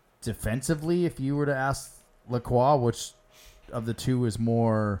defensively, if you were to ask Lacroix which of the two is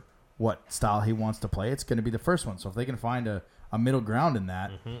more what style he wants to play, it's going to be the first one. So if they can find a middle ground in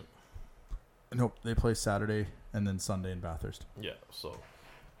that, nope, they play Saturday and then Sunday in Bathurst. Yeah,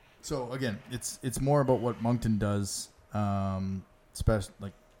 so again, it's more about what Moncton does,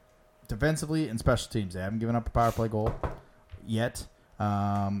 like defensively and special teams. They haven't given up a power play goal yet,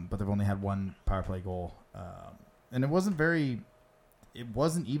 but they've only had 1 power play goal, and it wasn't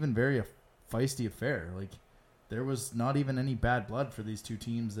even very a feisty affair. Like there was not even any bad blood for these two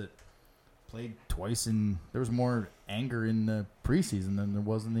teams that played twice, and there was more anger in the preseason than there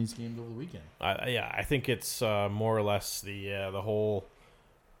was in these games over the weekend. I think it's more or less the whole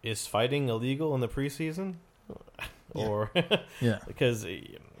is fighting illegal in the preseason, or yeah, because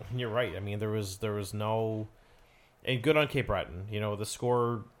you're right. I mean, there was no, and good on Cape Breton. You know,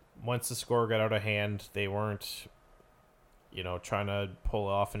 once the score got out of hand, they weren't, trying to pull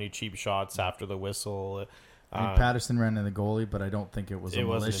off any cheap shots after the whistle. I mean, Patterson ran in the goalie, but I don't think it was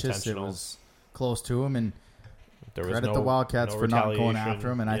malicious. It was close to him, and there was credit the Wildcats for not going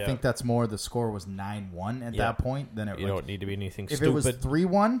after him. And yeah. I think that's more the score was 9-1 at that point than it. You don't need to be anything if stupid. If it was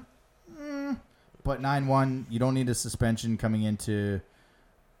 3-1, but 9-1, you don't need a suspension coming into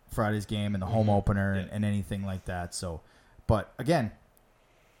Friday's game and the home opener and anything like that. So, but again,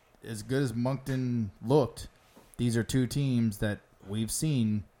 as good as Moncton looked, these are two teams that we've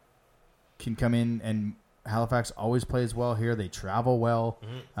seen can come in, and Halifax always plays well here. They travel well.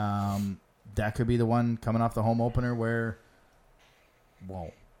 That could be the one coming off the home opener where,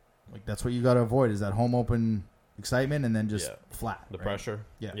 well, like that's what you got to avoid is that home open excitement and then just flat. The right? pressure.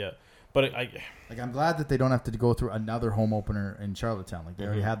 Yeah. Yeah. But I'm glad that they don't have to go through another home opener in Charlottetown. Like they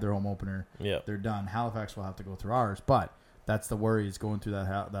already had their home opener. Yeah. They're done. Halifax will have to go through ours, but that's the worry is going through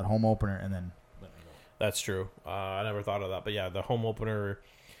that home opener and then let me go. That's true. I never thought of that, but yeah, the home opener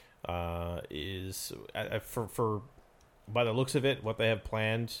is for by the looks of it, what they have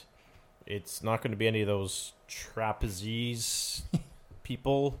planned. It's not going to be any of those trapeze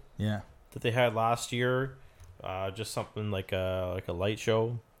people that they had last year. Just something like a light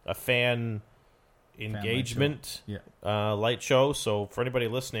show, a fan engagement light show. So for anybody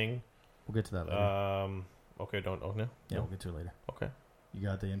listening, we'll get to that later. Okay, don't now. Yeah, we'll get to it later. Okay, you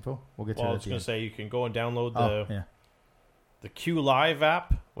got the info. We'll get to it. I was going to say you can go and download the Q Live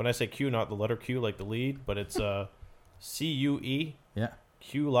app. When I say Q, not the letter Q like the lead, but it's CUE. Yeah.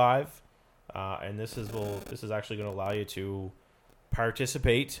 Q Live. And this is actually going to allow you to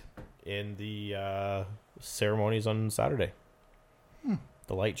participate in the ceremonies on Saturday.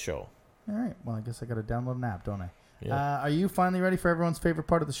 The light show. All right. Well, I guess I got to download an app, don't I? Yeah. Are you finally ready for everyone's favorite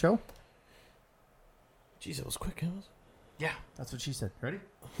part of the show? Jeez, it was quick. Yeah. That's what she said. Ready?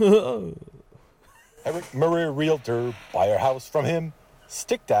 Eric Murray Realtor. Buy a house from him.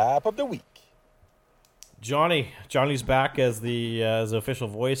 Stick tap of the week. Johnny's back as the official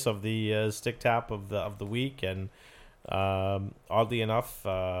voice of the stick tap of the week, and oddly enough,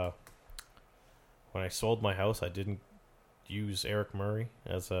 when I sold my house, I didn't use Eric Murray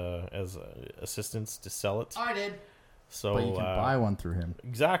as assistance to sell it. I did. So, but you can buy one through him.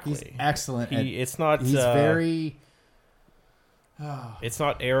 Exactly. He's excellent. It's not. He's very. It's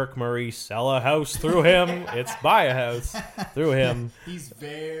not Eric Murray sell a house through him. It's buy a house through him. He's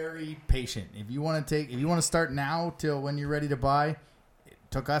very patient. If you want to start now till when you're ready to buy, it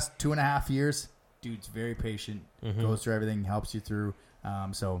took us 2.5 years. Dude's very patient. Goes through everything, helps you through.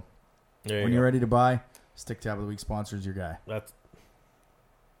 So when you're ready to buy, Stick Tap of the Week sponsors your guy. That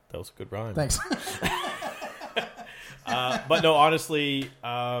was a good rhyme. Thanks. But no, honestly,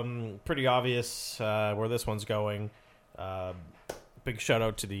 pretty obvious where this one's going. Big shout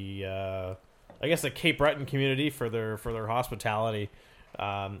out to the, I guess the Cape Breton community for their hospitality.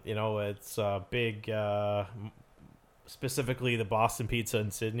 It's big, specifically the Boston Pizza in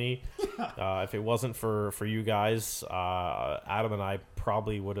Sydney. If it wasn't for you guys, Adam and I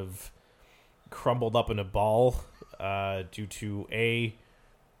probably would have crumbled up in a ball due to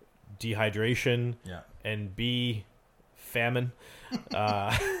dehydration, and B, famine.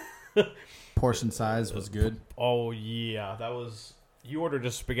 Portion size was good. Oh yeah, that was. You ordered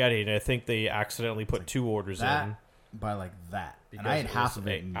a spaghetti, and I think they accidentally put 2 orders in. By like that. Because and I ate half of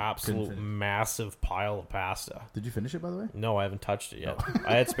it. An absolute massive pile of pasta. Did you finish it, by the way? No, I haven't touched it yet.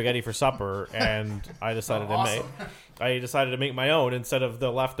 I had spaghetti for supper, and I decided to make my own instead of the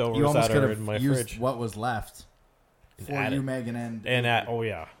leftovers that are in my fridge. What was left for you, Megan, oh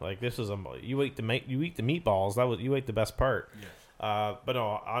yeah, like this is you ate the meatballs. You ate the best part. Yeah. But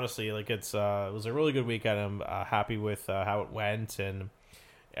no, honestly, like it was a really good weekend. I'm happy with how it went, and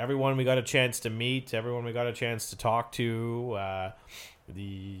everyone we got a chance to meet, everyone we got a chance to talk to,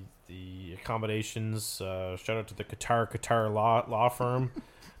 the accommodations. Shout out to the Qatar law firm.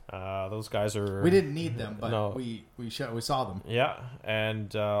 Those guys are. We didn't need them, but we saw them. Yeah,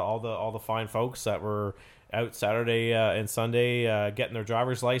 and all the fine folks that were out Saturday and Sunday getting their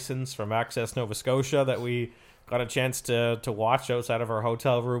driver's license from Access Nova Scotia that we got a chance to watch outside of our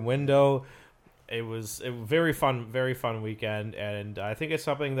hotel room window. It was a very fun weekend, and I think it's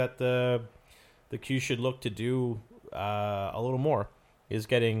something that the Q should look to do a little more. Is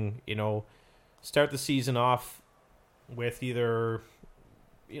getting start the season off with either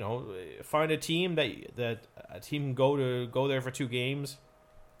find a team that a team can go there for 2 games,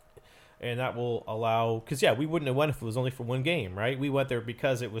 and that will allow because we wouldn't have went if it was only for 1 game, right? We went there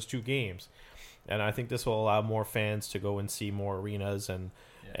because it was 2 games, and I think this will allow more fans to go and see more arenas and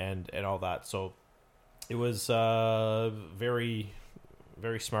all that. So. It was very,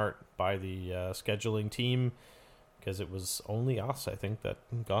 very smart by the scheduling team because it was only us, I think, that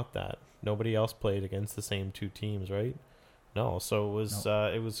got that. Nobody else played against the same 2 teams, right? No, so it was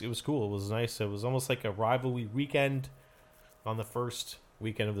it was cool. It was nice. It was almost like a rivalry weekend on the first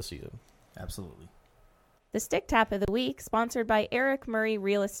weekend of the season. Absolutely. The Stick Tap of the Week, sponsored by Eric Murray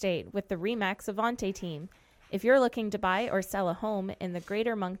Real Estate with the RE/MAX Avante team. If you're looking to buy or sell a home in the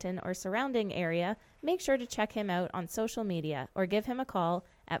Greater Moncton or surrounding area, make sure to check him out on social media or give him a call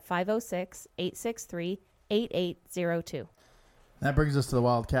at 506-863-8802. That brings us to the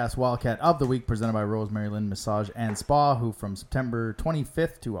Wildcat of the Week, presented by Rosemary, Lynns Massage and Spa, who from September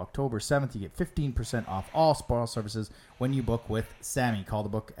 25th to October 7th, you get 15% off all spa services when you book with Sammy. Call the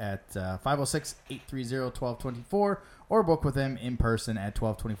book at 506-830-1224 or book with him in person at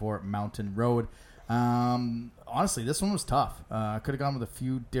 1224 Mountain Road. Honestly, this one was tough. Could have gone with a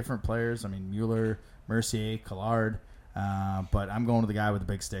few different players. I mean, Mueller, Mercier, Collard, but I'm going to the guy with the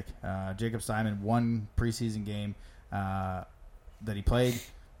big stick. Jacob Steinman, 1 preseason game that he played.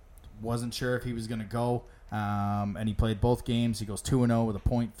 Wasn't sure if he was going to go, and he played both games. He goes 2-0 with a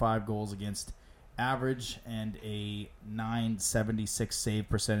 0.5 goals against average and a .976 save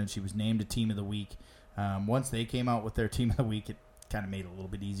percentage. He was named a team of the week. Once they came out with their team of the week, it kind of made it a little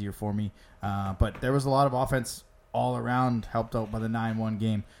bit easier for me. But there was a lot of offense all around, helped out by the 9-1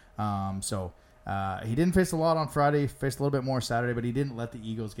 game. So he didn't face a lot on Friday, faced a little bit more Saturday, but he didn't let the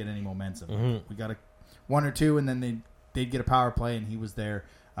Eagles get any momentum. Mm-hmm. We got 1 or 2, and then they'd get a power play, and he was there.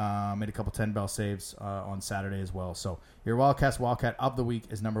 Made a couple 10-bell saves on Saturday as well. So your Wildcat of the Week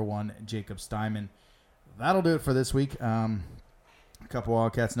is number 1, Jacob Steinman. That'll do it for this week. A couple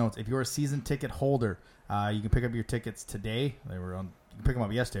Wildcats notes. If you're a season ticket holder, you can pick up your tickets today. You can pick them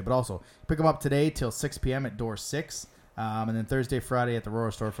up yesterday, but also pick them up today till 6 p.m. at door 6. And then Thursday, Friday at the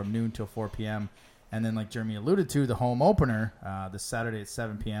Roar Store from noon till 4 p.m. And then, like Jeremy alluded to, the home opener this Saturday at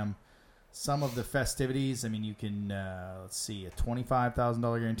 7 p.m. Some of the festivities, I mean, you can, let's see, a $25,000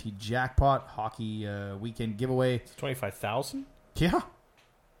 guaranteed jackpot, hockey weekend giveaway. $25,000? Yeah.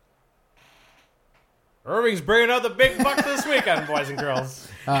 Irving's bringing out the big bucks this weekend, boys and girls.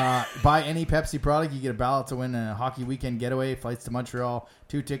 Buy any Pepsi product, you get a ballot to win a hockey weekend getaway, flights to Montreal,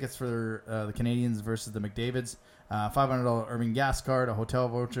 2 tickets for the Canadians versus the McDavids, $500 Irving gas card, a hotel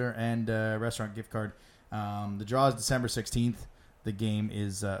voucher, and a restaurant gift card. The draw is December 16th. The game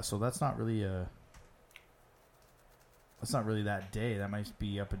is so that's not really that day. That might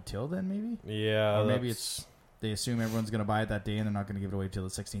be up until then, maybe. Yeah, or maybe they assume everyone's going to buy it that day and they're not going to give it away till the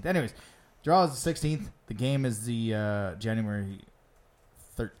 16th. Anyways. Draw is the 16th. The game is the January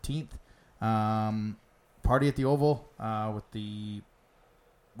 13th. Party at the Oval with the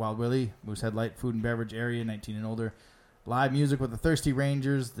Wild Willie, Moosehead Light Food and Beverage Area, 19 and older. Live music with the Thirsty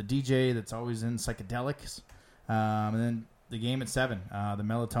Rangers, the DJ that's always in psychedelics. And then the game at 7. The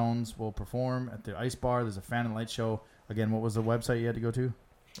Melatones will perform at the Ice Bar. There's a fan and light show. Again, what was the website you had to go to?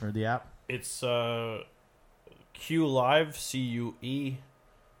 Or the app? It's Q Live, CUE.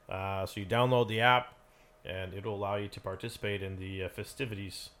 So you download the app, and it'll allow you to participate in the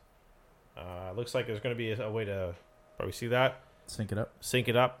festivities. Looks like there's going to be a way to probably see that. Sync it up. Sync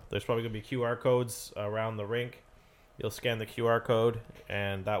it up. There's probably going to be QR codes around the rink. You'll scan the QR code,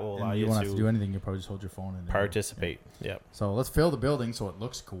 and that will allow And you won't to have to do anything. You'll probably just hold your phone and participate. Yeah. Yep. So let's fill the building so it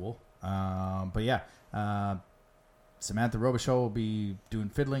looks cool. But yeah, Samantha Robichaud will be doing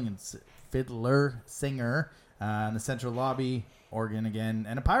fiddling and fiddler singer in the central lobby, Oregon again,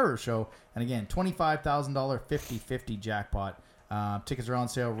 and a pyro show. And again, $25,000 50-50 jackpot. Tickets are on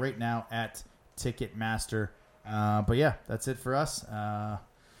sale right now at Ticketmaster. But yeah, that's it for us.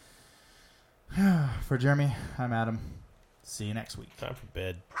 For Jeremy, I'm Adam. See you next week. Time for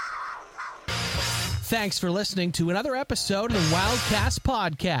bed. Thanks for listening to another episode of the Wildcast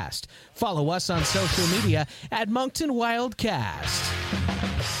Podcast. Follow us on social media at Moncton Wildcast.